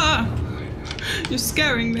 Ah! You're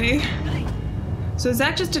scaring me. So is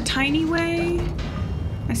that just a tiny way?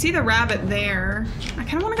 I see the rabbit there. I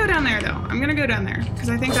kind of want to go down there though. I'm gonna go down there because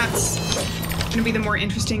I think that's gonna be the more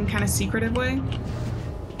interesting kind of secretive way.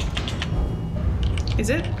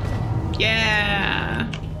 Is it? Yeah,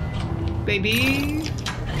 baby.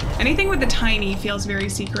 Anything with the tiny feels very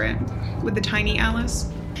secret. With the tiny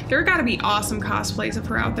Alice. There gotta be awesome cosplays of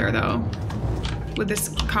her out there though. With this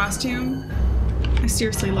costume. I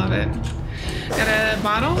seriously love it. Got a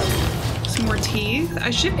bottle. Some more teeth. I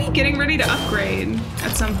should be getting ready to upgrade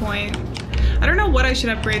at some point. I don't know what I should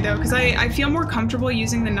upgrade though, because I feel more comfortable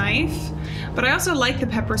using the knife, but I also like the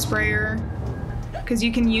pepper sprayer because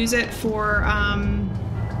you can use it for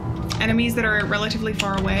enemies that are relatively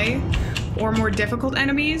far away or more difficult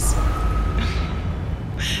enemies.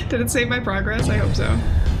 Did it save my progress? I hope so.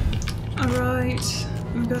 All right,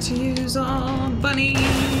 I've got to use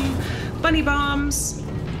bunny bombs.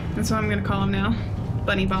 That's what I'm gonna call them now.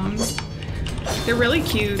 Bunny bombs. They're really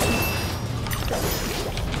cute.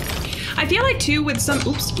 I feel like too with some,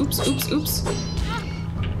 oops.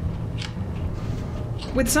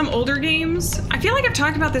 With some older games, I feel like I've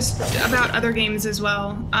talked about this about other games as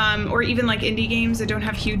well, or even like indie games that don't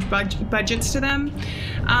have huge budgets to them.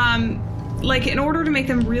 Like in order to make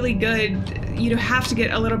them really good, you have to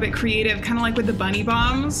get a little bit creative, kind of like with the bunny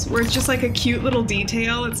bombs, where it's just like a cute little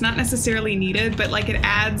detail. It's not necessarily needed, but like it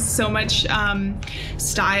adds so much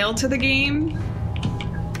style to the game.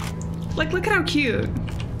 Like, look at how cute.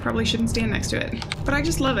 Probably shouldn't stand next to it, but I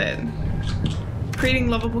just love it. Creating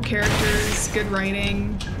lovable characters, good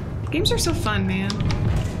writing. Games are so fun, man.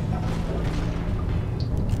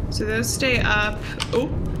 So those stay up. Oh.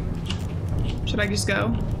 Should I just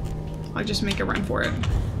go? I'll just make a run for it.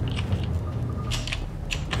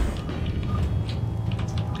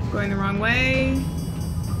 Going the wrong way.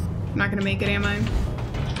 I'm not gonna make it, am I?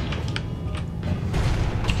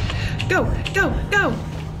 Go, go, go!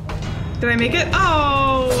 Did I make it?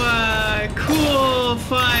 Oh, cool,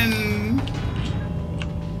 fun.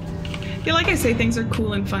 Yeah, like I say, things are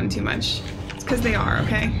cool and fun too much. It's because they are,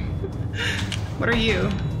 okay? What are you?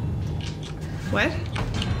 What?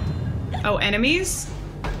 Oh, enemies?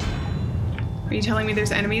 Are you telling me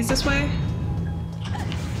there's enemies this way?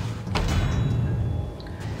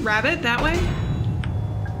 Rabbit, that way?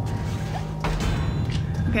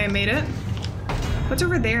 Okay, I made it. What's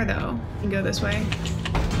over there, though? I can go this way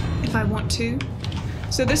if I want to.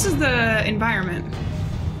 So this is the environment.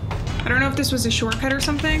 I don't know if this was a shortcut or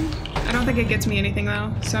something. I don't think it gets me anything,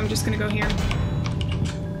 though, so I'm just gonna go here.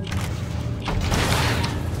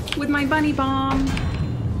 With my bunny bomb.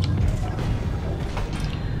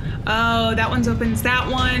 Oh, that one opens that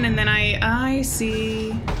one, and then I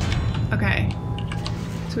see. Okay.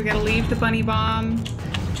 So we gotta leave the bunny bomb.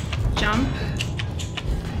 Jump.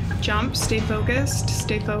 Jump, stay focused,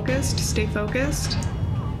 stay focused, stay focused.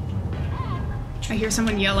 I hear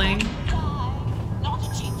someone yelling.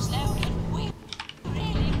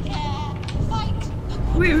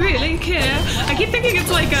 We really care. I keep thinking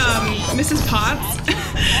it's like Mrs. Potts.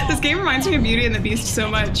 This game reminds me of Beauty and the Beast so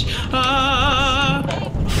much.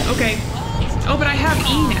 Okay. Oh, but I have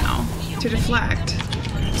E now to deflect.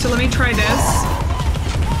 So let me try this.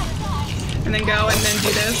 And then go and then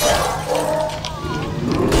do this.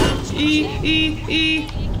 E, E, E,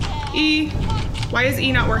 E. Why is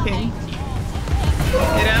E not working?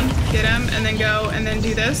 Get him, and then go and then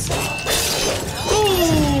do this.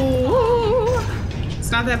 Ooh.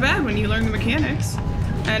 It's not that bad when you learn the mechanics.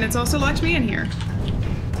 And it's also locked me in here.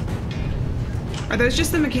 Are those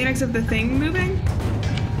just the mechanics of the thing moving?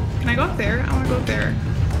 Can I go up there? I want to go up there.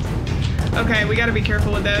 Okay, we gotta be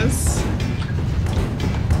careful with this.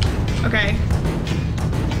 Okay.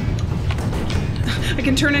 I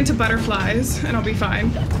can turn into butterflies and I'll be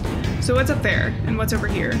fine. So what's up there and what's over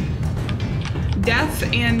here? Death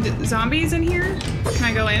and zombies in here? Can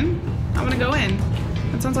I go in? I want to go in.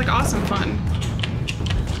 That sounds like awesome fun.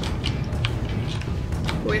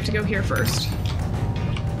 But we have to go here first.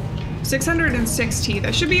 606 teeth.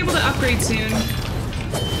 I should be able to upgrade soon.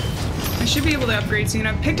 I should be able to upgrade soon.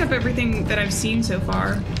 I've picked up everything that I've seen so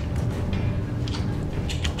far.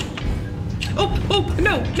 Oh, oh,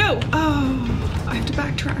 no, no. Oh, I have to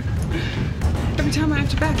backtrack. Every time I have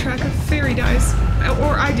to backtrack, a fairy dies.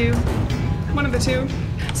 Or I do. One of the two.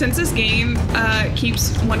 Since this game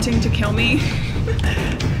keeps wanting to kill me,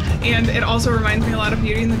 and it also reminds me a lot of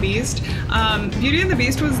Beauty and the Beast. Beauty and the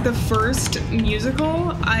Beast was the first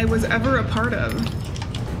musical I was ever a part of.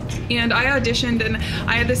 And I auditioned and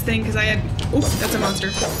I had this thing because I had, oops, that's a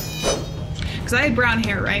monster. Because I had brown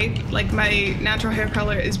hair, right? Like my natural hair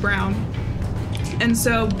color is brown. And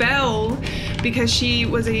so Belle, because she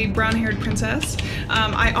was a brown-haired princess,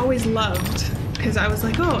 I always loved, because I was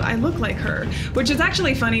like, oh, I look like her. Which is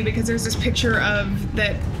actually funny because there's this picture of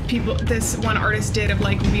that this one artist did of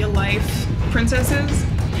like real life princesses.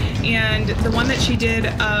 And the one that she did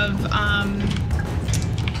of,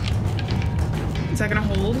 is that gonna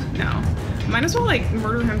hold? No. Might as well like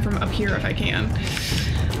murder him from up here if I can.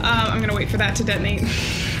 I'm gonna wait for that to detonate.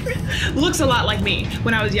 Looks a lot like me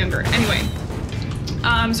when I was younger. Anyway.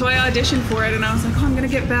 So I auditioned for it and I was like, oh, I'm gonna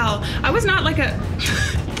get Belle. I was not like a...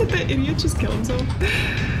 Did the idiot just kill himself?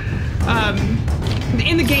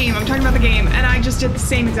 In the game, I'm talking about the game, and I just did the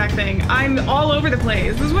same exact thing. I'm all over the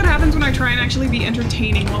place. This is what happens when I try and actually be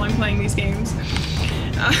entertaining while I'm playing these games.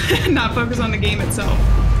 Not focus on the game itself.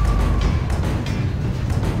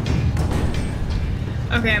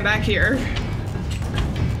 Okay, I'm back here.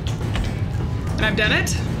 And I've done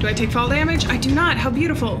it. Do I take fall damage? I do not. How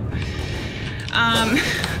beautiful.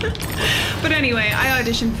 But anyway, I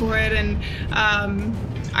auditioned for it, and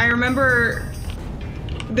I remember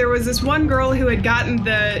there was this one girl who had gotten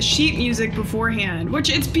the sheet music beforehand, which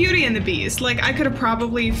it's Beauty and the Beast. Like, I could have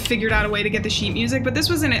probably figured out a way to get the sheet music, but this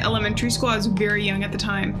was in elementary school. I was very young at the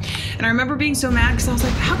time. And I remember being so mad because I was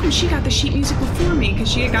like, how come she got the sheet music before me? Because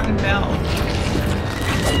she had gotten Belle.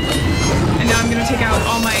 And now I'm gonna take out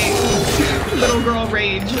all my little girl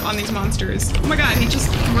rage on these monsters. Oh my god, he just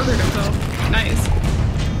murdered himself. Nice.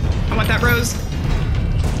 I want that rose.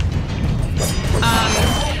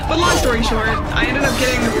 But long story short, I ended up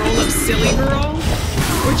getting the role of Silly Girl,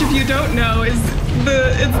 which if you don't know is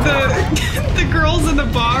the girls in the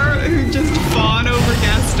bar who just fawn over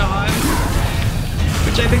Gaston,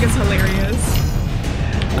 which I think is hilarious.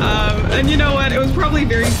 And you know what? It was probably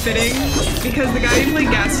very fitting because the guy who played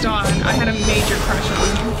Gaston, I had a major crush on.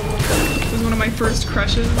 It was one of my first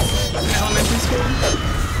crushes in elementary school.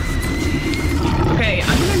 Okay,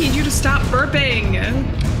 I'm gonna need you to stop burping.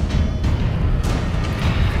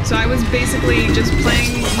 So I was basically just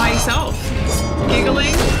playing myself,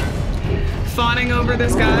 giggling, fawning over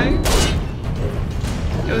this guy.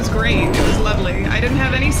 It was great. It was lovely. I didn't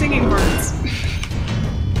have any singing parts.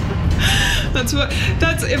 That's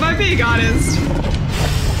if I'm being honest.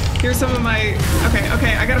 Here's some of my,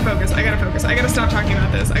 okay, I gotta focus. I gotta stop talking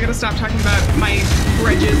about this. I gotta stop talking about my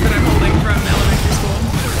grudges that I'm holding from elementary school.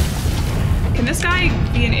 Can this guy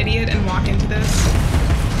be an idiot and walk into this?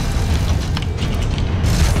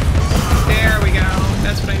 There we go.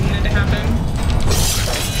 That's what I needed to happen.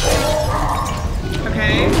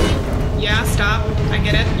 Okay. Yeah, stop. I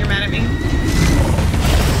get it. You're mad at me.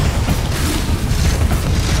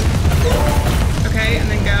 Okay, and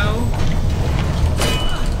then go.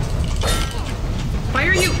 Why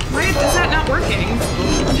is that not working?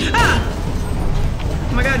 Ah!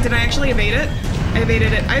 Oh my god, did I actually evade it? I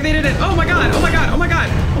evaded it. Oh my god, oh my god, oh my god,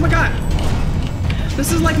 oh my god.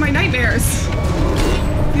 This is like my nightmares.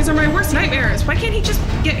 These are my worst nightmares. Why can't he just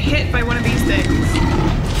get hit by one of these things?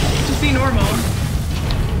 Just be normal.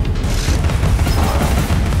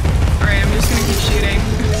 Alright, I'm just gonna keep shooting.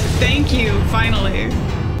 Thank you, finally.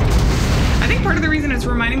 I think part of the reason it's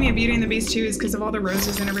reminding me of Beauty and the Beast too is because of all the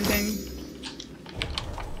roses and everything.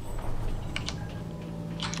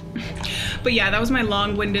 But yeah, that was my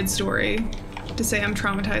long-winded story to say I'm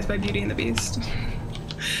traumatized by Beauty and the Beast.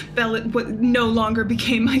 Belle no longer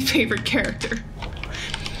became my favorite character.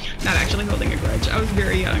 Not actually holding a grudge. I was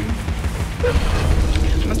very young.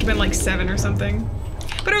 I must have been like 7 or something.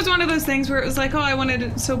 But it was one of those things where it was like, oh, I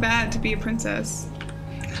wanted so bad to be a princess.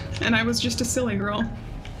 And I was just a silly girl.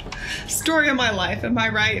 Story of my life, am I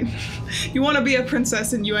right? You want to be a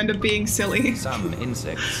princess and you end up being silly. Some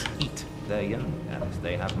insects eat their young, and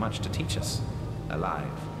they have much to teach us, alive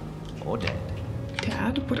or dead.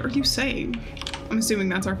 Dad, what are you saying? I'm assuming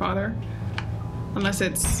that's our father. Unless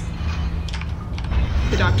it's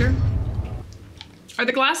the doctor. Are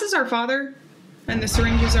the glasses our father? And the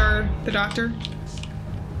syringes are the doctor?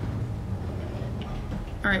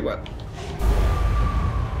 Alright, what?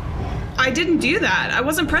 I didn't do that. I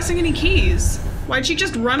wasn't pressing any keys. Why'd she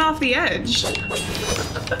just run off the edge?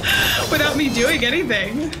 Without me doing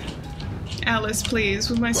anything. Alice, please,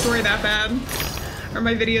 was my story that bad? Are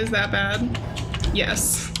my videos that bad?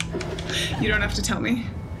 Yes. You don't have to tell me.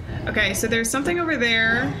 Okay, so there's something over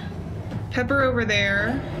there. Pepper over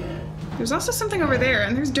there. There's also something over there,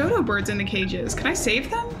 and there's dodo birds in the cages. Can I save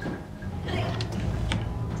them?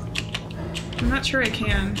 I'm not sure I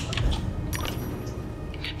can.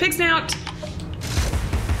 Pig snout!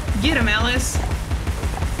 Get him, Alice!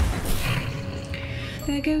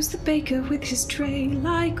 There goes the baker with his tray,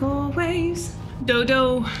 like always.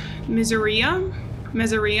 Dodo miserium?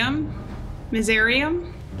 Miserium?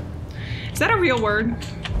 Miserium? Is that a real word?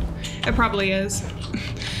 It probably is.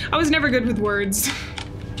 I was never good with words.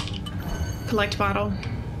 Collect bottle.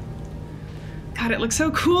 God, it looks so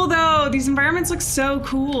cool though! These environments look so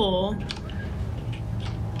cool.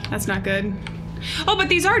 That's not good. Oh, but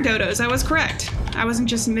these are dodos. I was correct. I wasn't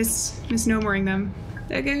just misnomering them.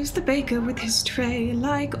 There goes the baker with his tray,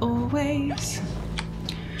 like always.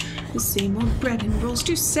 The same old bread and rolls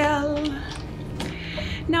to sell.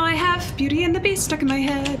 Now I have Beauty and the Beast stuck in my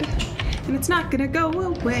head, and it's not gonna go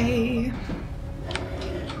away.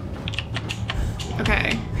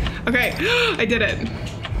 Okay. Okay. I did it.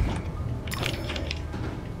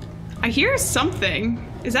 I hear something.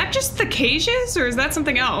 Is that just the cages, or is that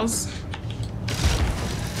something else?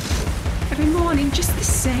 Every morning just the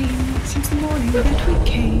same, since the morning that we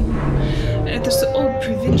came at this old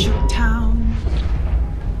provincial town.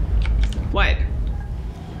 What?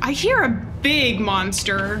 I hear a big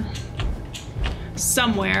monster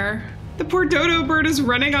somewhere. The poor dodo bird is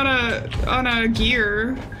running on a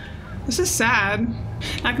gear. This is sad.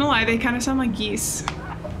 Not gonna lie, they kind of sound like geese.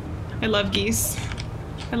 I love geese.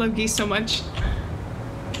 I love geese so much.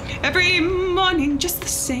 Every morning just the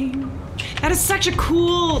same. That is such a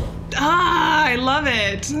cool... I love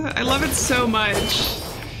it. I love it so much.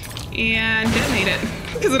 And detonate it.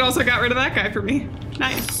 Because it also got rid of that guy for me.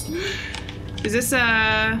 Nice. Is this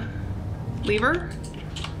a lever?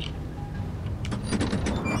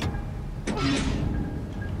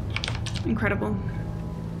 Incredible.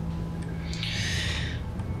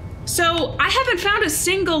 So, I haven't found a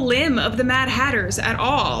single limb of the Mad Hatters at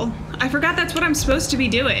all. I forgot that's what I'm supposed to be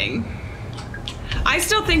doing. I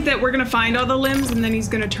still think that we're gonna find all the limbs and then he's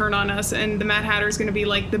gonna turn on us and the Mad Hatter is gonna be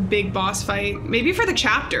like the big boss fight. Maybe for the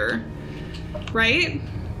chapter, right?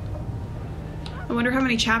 I wonder how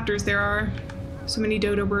many chapters there are. So many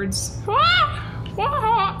dodo birds.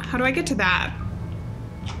 How do I get to that?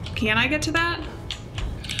 Can I get to that?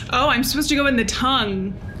 Oh, I'm supposed to go in the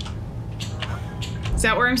tongue. Is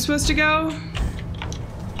that where I'm supposed to go?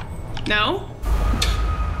 No?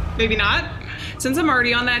 Maybe not. Since I'm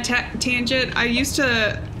already on that tangent,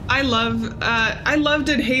 I loved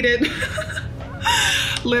and hated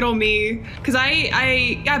little me, because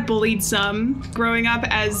I got bullied some growing up,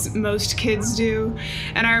 as most kids do,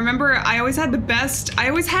 and I remember I always had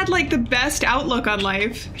like the best outlook on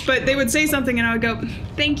life, but they would say something and I would go,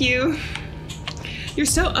 thank you, you're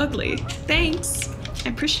so ugly, thanks, I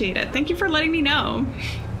appreciate it, thank you for letting me know.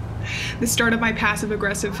 The start of my passive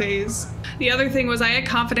aggressive phase. The other thing was I had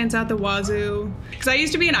confidence out the wazoo, because I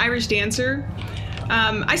used to be an Irish dancer.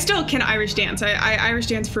 I still can Irish dance. I Irish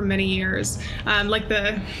dance for many years. Like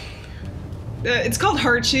it's called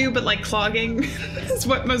hard shoe, but like clogging is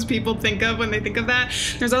what most people think of when they think of that.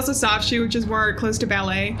 There's also soft shoe, which is more close to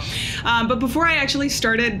ballet. But before I actually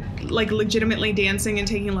started like legitimately dancing and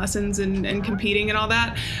taking lessons and competing and all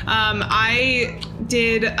that, I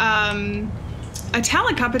did a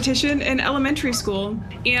talent competition in elementary school,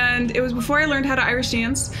 and it was before I learned how to Irish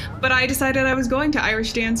dance, but I decided I was going to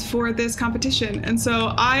Irish dance for this competition, and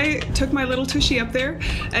so I took my little tushy up there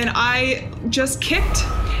and I just kicked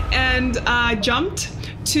and jumped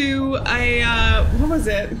to a what was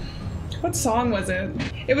it? What song was it?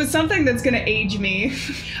 It was something that's gonna age me.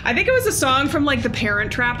 I think it was a song from like The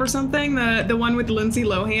Parent Trap or something, the one with Lindsay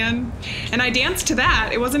Lohan, and I danced to that.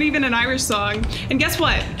 It wasn't even an Irish song, and guess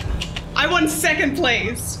what? I won second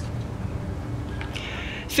place.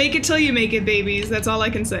 Fake it till you make it, babies. That's all I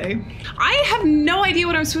can say. I have no idea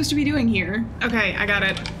what I'm supposed to be doing here. Okay, I got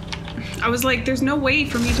it. I was like, there's no way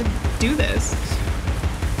for me to do this.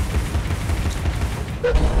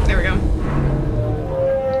 There we go.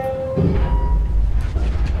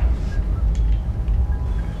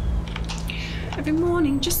 Every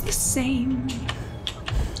morning, just the same.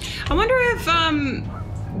 I wonder if,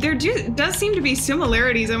 there does seem to be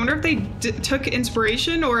similarities. I wonder if they took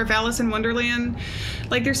inspiration or if Alice in Wonderland,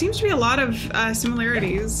 like there seems to be a lot of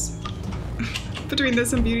similarities between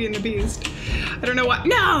this and Beauty and the Beast. I don't know why.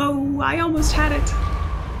 No, I almost had it.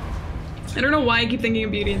 I don't know why I keep thinking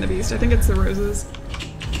of Beauty and the Beast. I think it's the roses.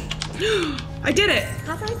 I did it.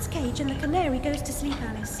 Have its cage and the canary goes to sleep,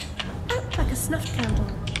 Alice. Out like a snuffed candle.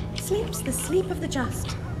 Sleeps the sleep of the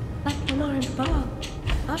just. Like Mama and Papa.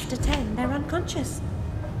 After 10, they're unconscious.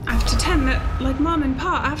 After 10, like Mom and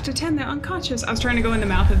Pa, after 10, they're unconscious. I was trying to go in the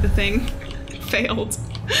mouth of the thing. It failed.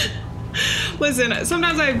 Listen,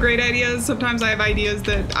 sometimes I have great ideas. Sometimes I have ideas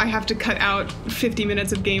that I have to cut out 50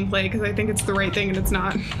 minutes of gameplay because I think it's the right thing and it's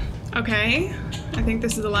not. Okay, I think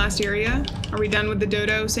this is the last area. Are we done with the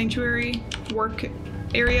Dodo Sanctuary work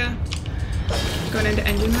area? Going into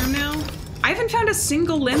engine room now. I haven't found a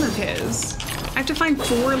single limb of his. I have to find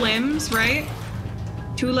 4 limbs, right?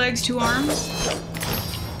 2 legs, 2 arms.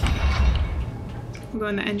 We'll go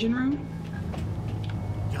in the engine room.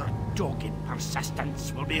 Your dogged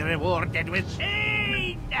persistence will be rewarded with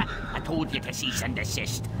pain. I told you to cease and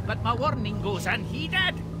desist, but my warning goes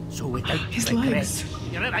unheeded. So without his regret, legs.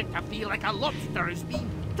 you're about to feel like a lobster who's been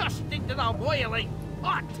tossed into the boiling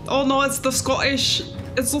pot. Oh no, it's the Scottish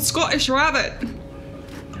rabbit.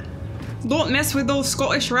 Don't mess with those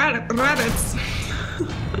Scottish rabbits.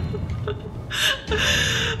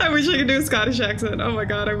 I wish I could do a Scottish accent. Oh my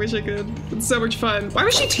god, I wish I could. It's so much fun. Why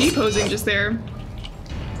was she T-posing just there?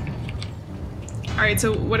 Alright,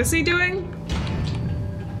 so what is he doing?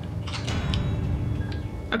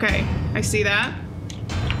 Okay, I see that.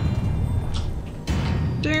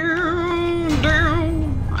 Down,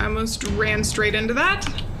 down. I almost ran straight into that.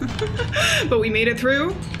 But we made it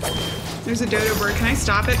through. There's a dodo bird. Can I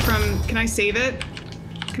stop it from... Can I save it?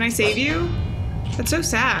 Can I save you? That's so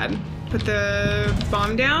sad. Put the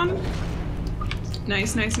bomb down.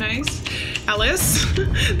 Nice, nice, nice. Alice,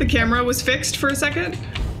 the camera was fixed for a second.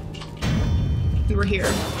 And we're here.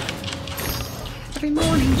 Every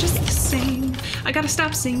morning just the same. I gotta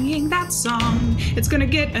stop singing that song. It's gonna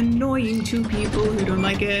get annoying to people who don't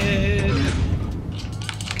like it.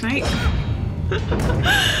 Can I?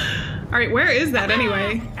 Alright, where is that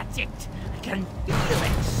anyway? That's it. I can feel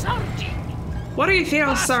it surging. What do you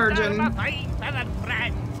feel, Sergeant?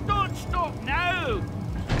 Don't stop now!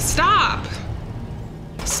 Stop!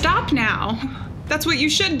 Stop now! That's what you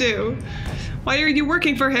should do. Why are you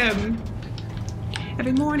working for him?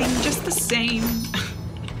 Every morning, just the same.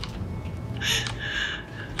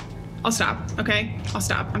 I'll stop, okay? I'll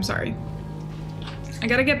stop, I'm sorry. I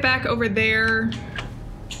gotta get back over there.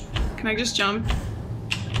 Can I just jump?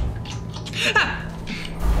 Ah!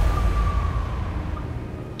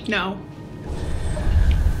 No.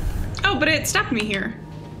 Oh, but it stopped me here.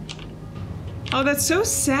 Oh, that's so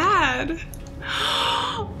sad.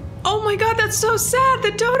 Oh my god, that's so sad,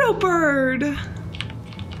 the dodo bird.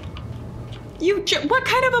 What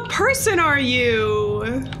kind of a person are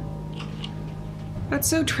you? That's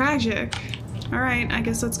so tragic. All right, I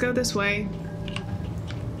guess let's go this way.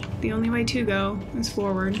 The only way to go is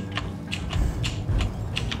forward.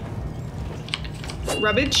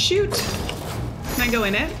 Rubbish chute? Can I go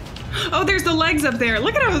in it? Oh, there's the legs up there.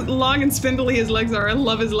 Look at how long and spindly his legs are. I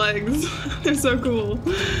love his legs. They're so cool.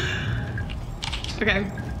 Okay.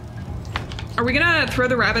 Are we gonna throw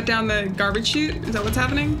the rabbit down the garbage chute? Is that what's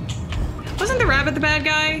happening? Wasn't the rabbit the bad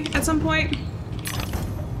guy at some point?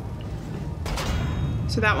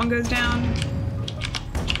 So that one goes down.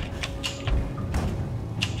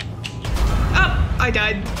 Oh, I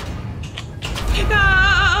died.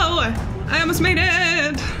 No! I almost made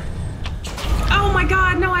it! Oh my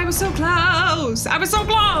god, no, I was so close! I was so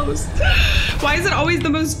close! Why is it always the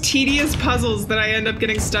most tedious puzzles that I end up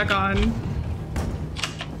getting stuck on?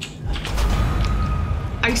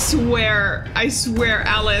 I swear,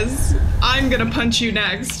 Alice, I'm gonna punch you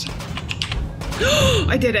next.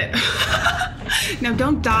 I did it. Now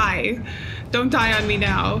don't die. Don't die on me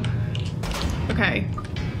now. Okay.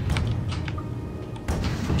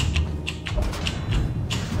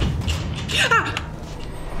 Ah!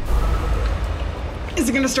 Is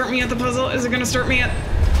it gonna start me at the puzzle? Is it gonna start me at...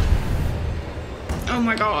 Oh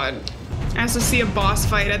my god. I have to see a boss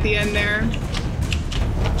fight at the end there.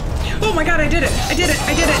 Oh my god, I did it! I did it!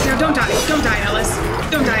 I did it! Now don't die! Don't die, Alice!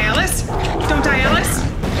 Don't die, Alice! Don't die, Alice!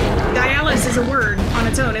 Die, Alice is a word on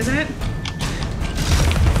its own, isn't it?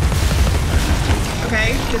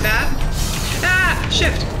 Okay, did that. Ah!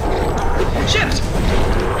 Shift! Shift!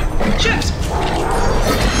 Shift!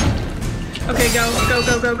 Okay, go, go,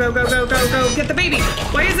 go, go, go, go, go, go, go! Get the baby!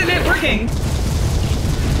 Why isn't it working?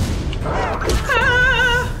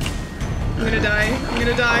 Ah! I'm gonna die. I'm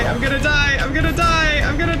gonna die. I'm gonna die. I'm gonna die.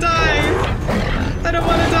 I'm gonna die. I don't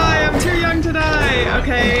want to die. I'm too young to die.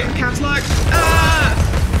 Okay, caps lock. Ah!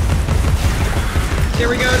 There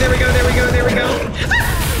we go. There we go. There we go. There we go.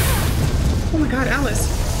 Ah! Oh my god, Alice.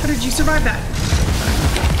 How did you survive that?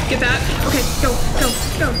 Get that. Okay, go, go,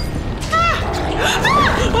 go. Ah!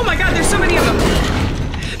 Ah! Oh my god, there's so many of them.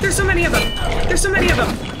 There's so many of them. There's so many of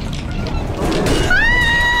them.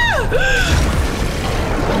 Ah!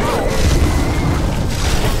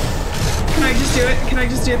 Can I just do it? Can I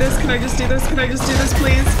just do this? Can I just do this? Can I just do this,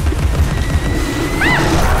 please?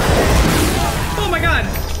 Ah! Oh my god!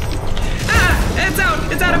 Ah! It's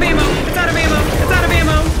out! It's out of ammo! It's out of ammo! It's out of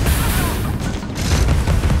ammo!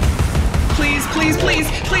 Please, please, please,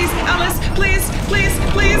 please, Alice! Please, please,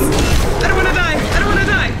 please! I don't want to die! I don't want to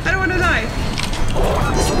die! I don't want to die!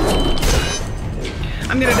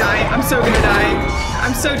 I'm gonna die. I'm so gonna die.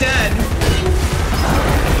 I'm so dead.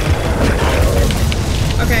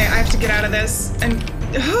 Okay, I have to get out of this, and...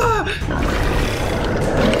 Ah!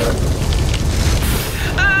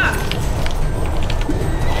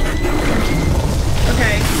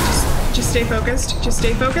 Okay, just stay focused. Just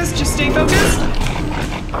stay focused. Just stay focused.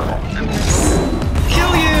 I'm gonna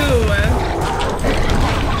kill you!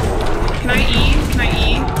 Can I E? Can I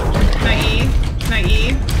E? Can I E? Can I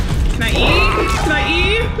E? Can I E? Can I E?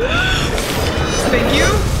 Thank you.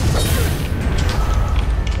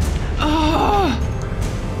 Oh!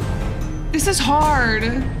 This is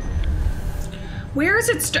hard. Where is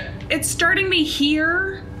it? It's starting me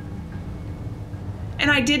here. And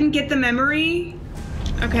I didn't get the memory.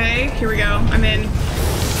 Okay, here we go. I'm in.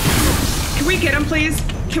 Can we get him, please?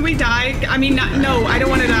 Can we die? I mean, not, no, I don't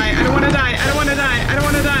want to die. I don't want to die. I don't want to die. I don't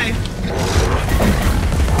want to die.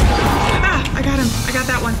 Ah, I got him. I got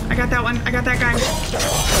that one. I got that one. I got that guy.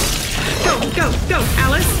 Go, go, go.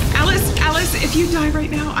 Alice, Alice, Alice, if you die right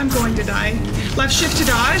now, I'm going to die. Left shift to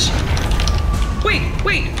dodge. Wait,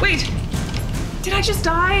 wait, wait. Did I just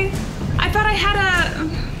die? I thought I had a...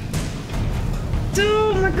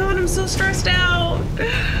 Oh my god, I'm so stressed out.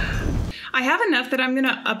 I have enough that I'm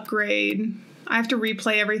gonna upgrade. I have to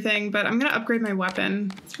replay everything, but I'm gonna upgrade my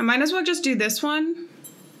weapon. I might as well just do this one.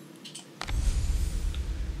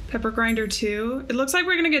 Pepper Grinder 2. It looks like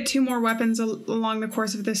we're gonna get 2 more weapons along the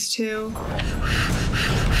course of this too.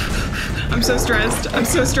 I'm so stressed. I'm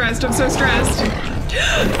so stressed. I'm so stressed.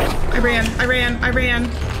 I ran. I ran. I ran.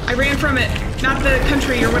 I ran from it. Not the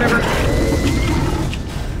country or whatever.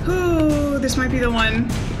 Ooh, this might be the one.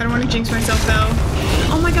 I don't want to jinx myself though.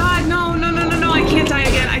 Oh my god, no, no, no, no, no, I can't die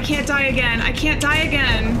again. I can't die again. I can't die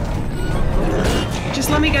again. Just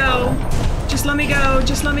let me go. Just let me go.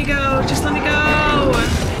 Just let me go. Just let me go.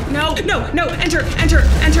 No, no, no, enter, enter,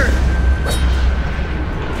 enter.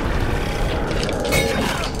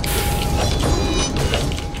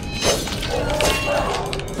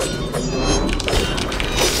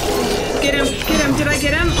 Get him, get him. Did I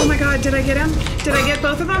get him? Oh my god, did I get him? Did I get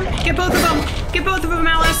both of them? Get both of them. Get both of them,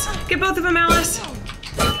 Alice. Get both of them, Alice.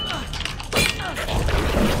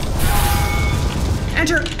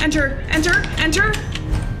 Enter, enter, enter, enter.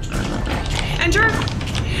 Enter,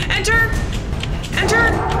 enter,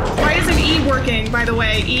 enter. Why isn't E working, by the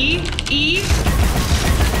way? E, E.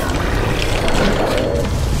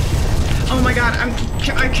 Oh my god,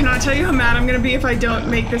 I cannot tell you how mad I'm gonna be if I don't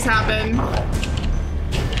make this happen.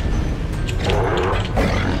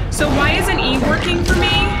 So why isn't E working for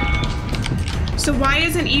me? So why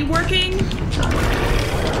isn't E working?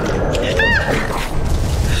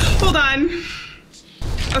 Hold on.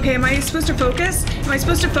 Okay, am I supposed to focus? Am I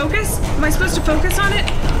supposed to focus? Am I supposed to focus on it?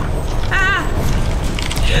 Ah!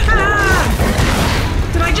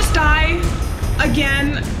 Ah! Did I just die?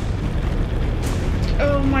 Again?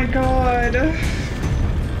 Oh my god.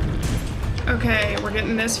 Okay, we're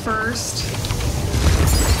getting this first.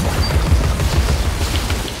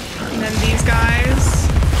 And then these guys.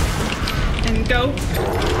 And go.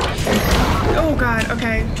 Oh god,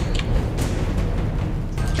 okay.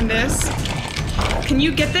 And this. Can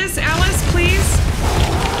you get this, Alice, please?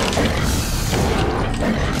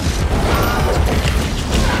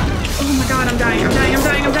 Oh my god, I'm dying, I'm dying, I'm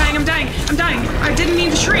dying, I'm dying, I'm dying, I'm dying. I didn't mean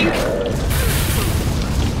to shrink.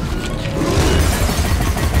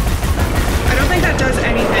 I don't think that does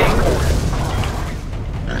anything.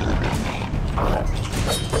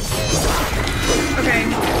 Okay.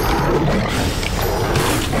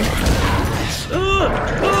 Oh,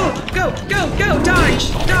 oh, go, go, go,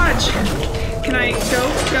 dodge, dodge. Can I go,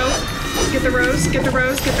 go? Get the rose, get the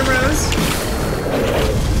rose, get the rose.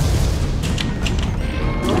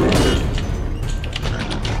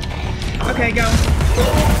 Okay, go.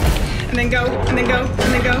 And then go, and then go,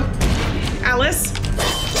 and then go. Alice?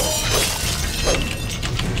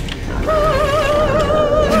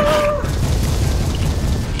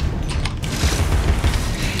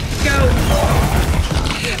 Go.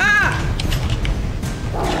 Ah!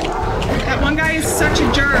 That one guy is such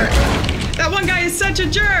a jerk. That one guy is such a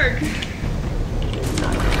jerk!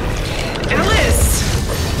 Alice!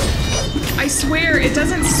 I swear, it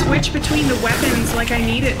doesn't switch between the weapons like I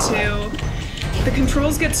need it to. The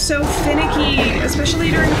controls get so finicky, especially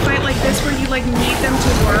during a fight like this where you, like, need them to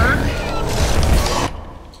work.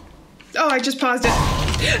 Oh, I just paused it.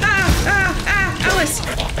 Ah! Ah! Ah! Alice!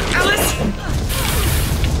 Alice!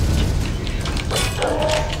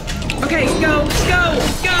 Okay, go! Go!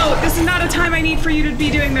 Go! This is not a time I need for you to be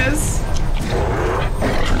doing this.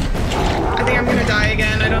 I think I'm gonna die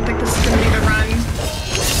again. I don't think this is gonna be the run.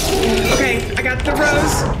 Okay, I got the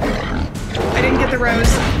rose. I didn't get the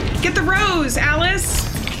rose. Get the rose, Alice!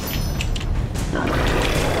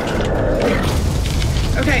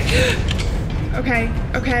 Okay. Okay,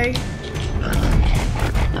 okay.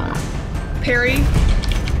 Parry.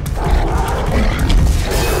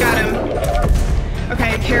 Got him.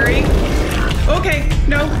 Okay, parry. Okay,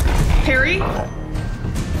 no. Parry.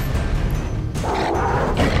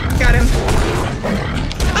 Got him.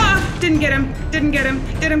 Ah! Didn't get him. Didn't get him.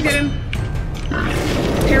 Didn't get him.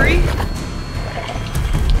 Parry.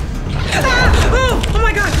 Ah! Oh! Oh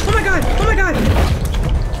my god! Oh my god! Oh my god!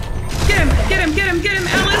 Get him! Get him! Get him! Get him!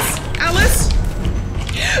 Alice! Alice!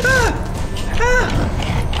 Ah! Ah!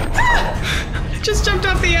 Ah! Just jumped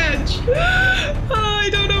off the edge. Oh, I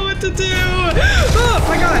don't know what to do. Oh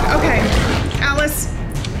my god! Okay, Alice.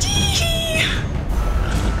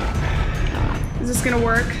 Is this gonna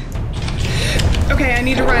work? Okay, I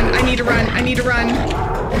need to run. I need to run. I need to run.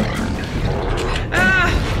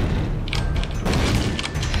 Ah!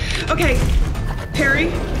 Okay.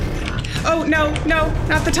 Parry. Oh, no, no,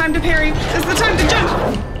 not the time to parry. This is the time to jump.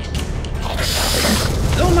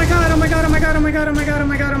 Oh my god, oh my god, oh my god, oh my god, oh my god, oh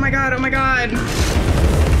my god, oh my god, oh my god.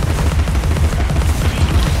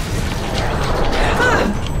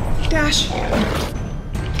 Ah! Dash.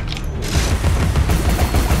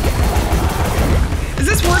 Is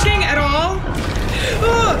this working at all?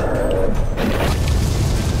 Ugh.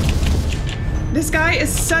 This guy is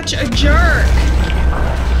such a jerk.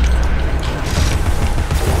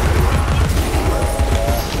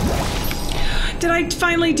 Did I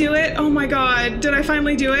finally do it? Oh my god, did I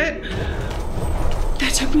finally do it?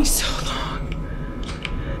 That took me so long.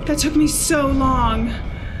 That took me so long.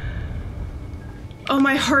 Oh,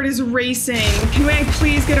 my heart is racing. Can I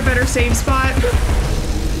please get a better save spot?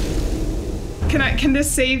 Can this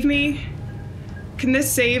save me? Can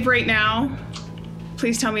this save right now?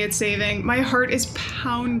 Please tell me it's saving. My heart is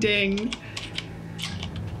pounding.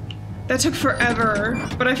 That took forever,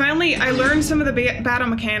 but I learned some of the battle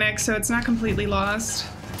mechanics, so it's not completely lost.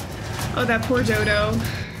 Oh, that poor dodo.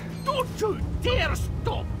 Don't you dare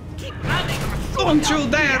stop! Keep running! Don't you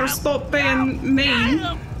dare stop being mean!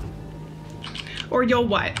 Or you'll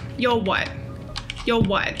what? You'll what? You'll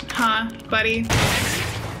what? Huh, buddy?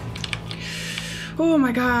 Oh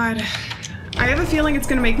my god. I have a feeling it's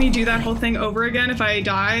gonna make me do that whole thing over again if I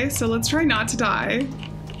die, so let's try not to die.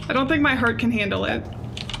 I don't think my heart can handle it.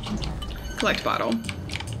 Collect bottle.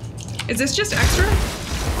 Is this just extra?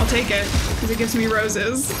 I'll take it, because it gives me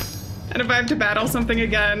roses. And if I have to battle something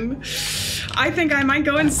again, I think I might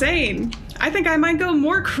go insane. I think I might go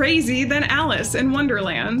more crazy than Alice in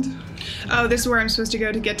Wonderland. Oh, this is where I'm supposed to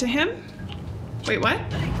go to get to him? Wait, what?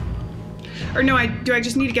 Or no, do I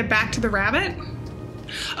just need to get back to the rabbit?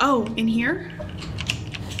 Oh, in here?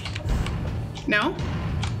 No?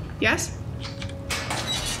 Yes?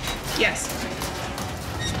 Yes.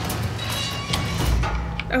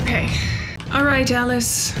 Okay. All right,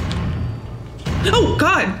 Alice. Oh,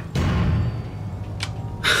 God!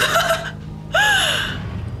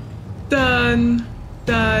 Done.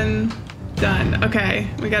 Done. Done. Okay,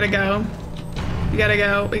 we gotta go. We gotta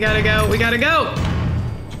go. We gotta go. We gotta go!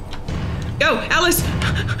 Go, Alice!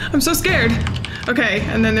 I'm so scared. Okay,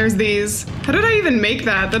 and then there's these. How did I even make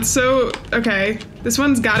that? That's so... Okay, this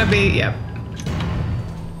one's gotta be... Yep.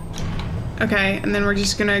 Okay, and then we're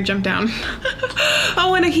just gonna jump down.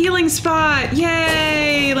 Oh, and a healing spot!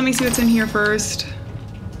 Yay! Let me see what's in here first.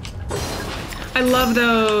 I love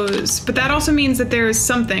those, but that also means that there is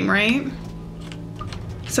something, right?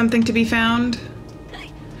 Something to be found.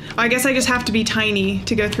 Oh, I guess I just have to be tiny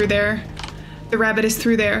to go through there. The rabbit is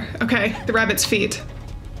through there. Okay, the rabbit's feet.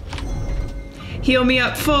 Heal me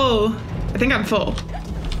up full. I think I'm full.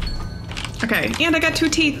 Okay, and I got 2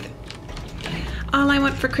 teeth. All I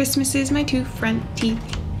want for Christmas is my 2 front teeth.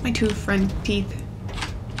 My 2 front teeth.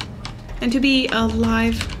 And to be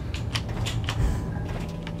alive.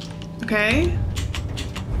 Okay.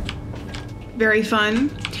 Very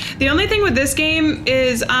fun. The only thing with this game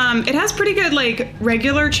is it has pretty good like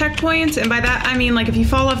regular checkpoints, and by that I mean like if you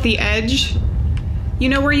fall off the edge, you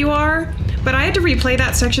know where you are. But I had to replay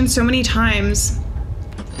that section so many times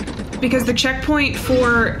because the checkpoint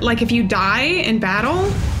for like if you die in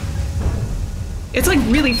battle, it's like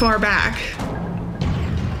really far back.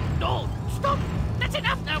 No, stop! That's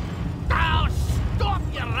enough now! Oh, stop!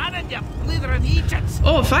 You're running, you blithering idiots!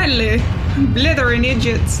 Oh, finally! Blithering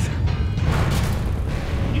idiots.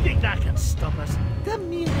 You think that can stop us? The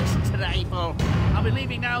merest trifle. I'll be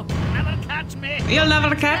leaving now. Never catch me! You'll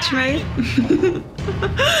never catch me.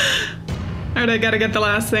 Alright, I gotta get the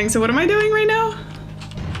last thing. So what am I doing right now?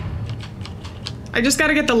 I just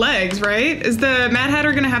gotta get the legs, right? Is the Mad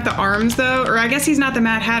Hatter gonna have the arms though? Or I guess he's not the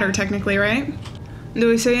Mad Hatter technically, right? Do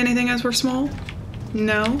we say anything as we're small?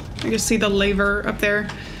 No, I just see the lever up there.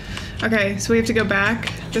 Okay, so we have to go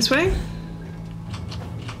back this way?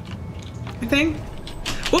 I think.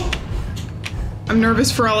 Whoop! I'm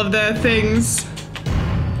nervous for all of the things.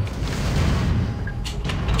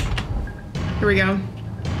 Here we go.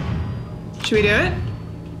 Should we do it?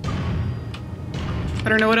 I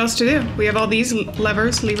don't know what else to do. We have all these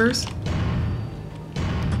levers. Is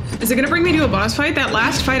it gonna bring me to a boss fight? That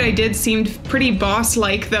last fight I did seemed pretty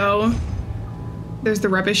boss-like though. There's the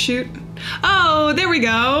rubbish chute. Oh, there we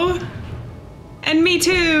go. And me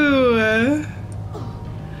too.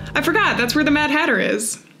 I forgot, that's where the Mad Hatter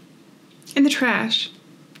is. In the trash.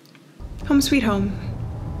 Home sweet home.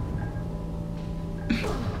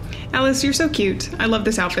 Alice, you're so cute. I love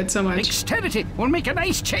this outfit so much. Dexterity will make a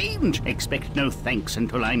nice change. Expect no thanks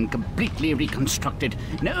until I'm completely reconstructed.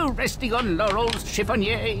 No resting on laurels,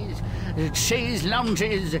 chiffoniers, chaise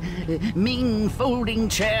lounges, mean folding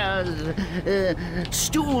chairs,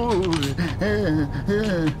 stools.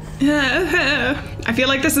 I feel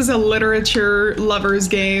like this is a literature lover's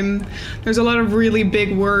game. There's a lot of really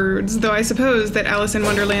big words, though I suppose that Alice in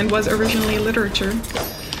Wonderland was originally literature.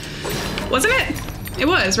 Wasn't it? It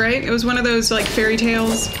was, right? It was one of those, like, fairy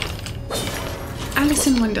tales. Alice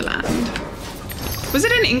in Wonderland. Was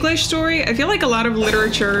it an English story? I feel like a lot of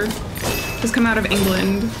literature has come out of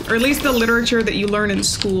England. Or at least the literature that you learn in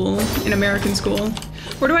school, in American school.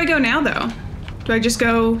 Where do I go now, though? Do I just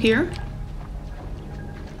go here?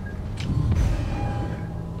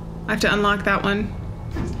 I have to unlock that one.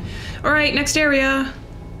 All right, next area.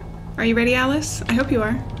 Are you ready, Alice? I hope you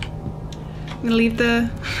are. I'm gonna leave the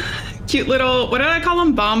Cute little, what did I call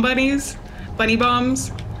them? Bomb bunnies? Bunny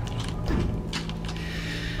bombs.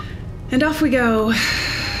 And off we go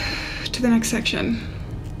to the next section.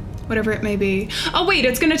 Whatever it may be. Oh wait,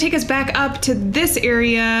 it's gonna take us back up to this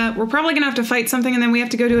area. We're probably gonna have to fight something and then we have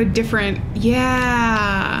to go to a different,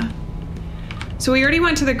 yeah. So we already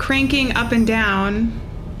went to the cranking up and down.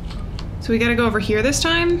 So we gotta go over here this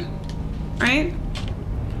time, right?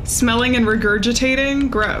 Smelling and regurgitating,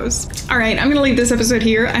 gross. All right, I'm gonna leave this episode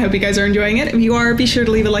here. I hope you guys are enjoying it. If you are, be sure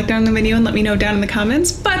to leave a like down in the video and let me know down in the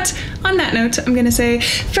comments. But on that note, I'm gonna say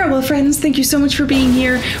farewell, friends. Thank you so much for being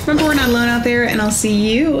here. Remember, we're not alone out there, and I'll see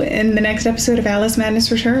you in the next episode of Alice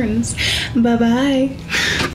Madness Returns. Bye-bye.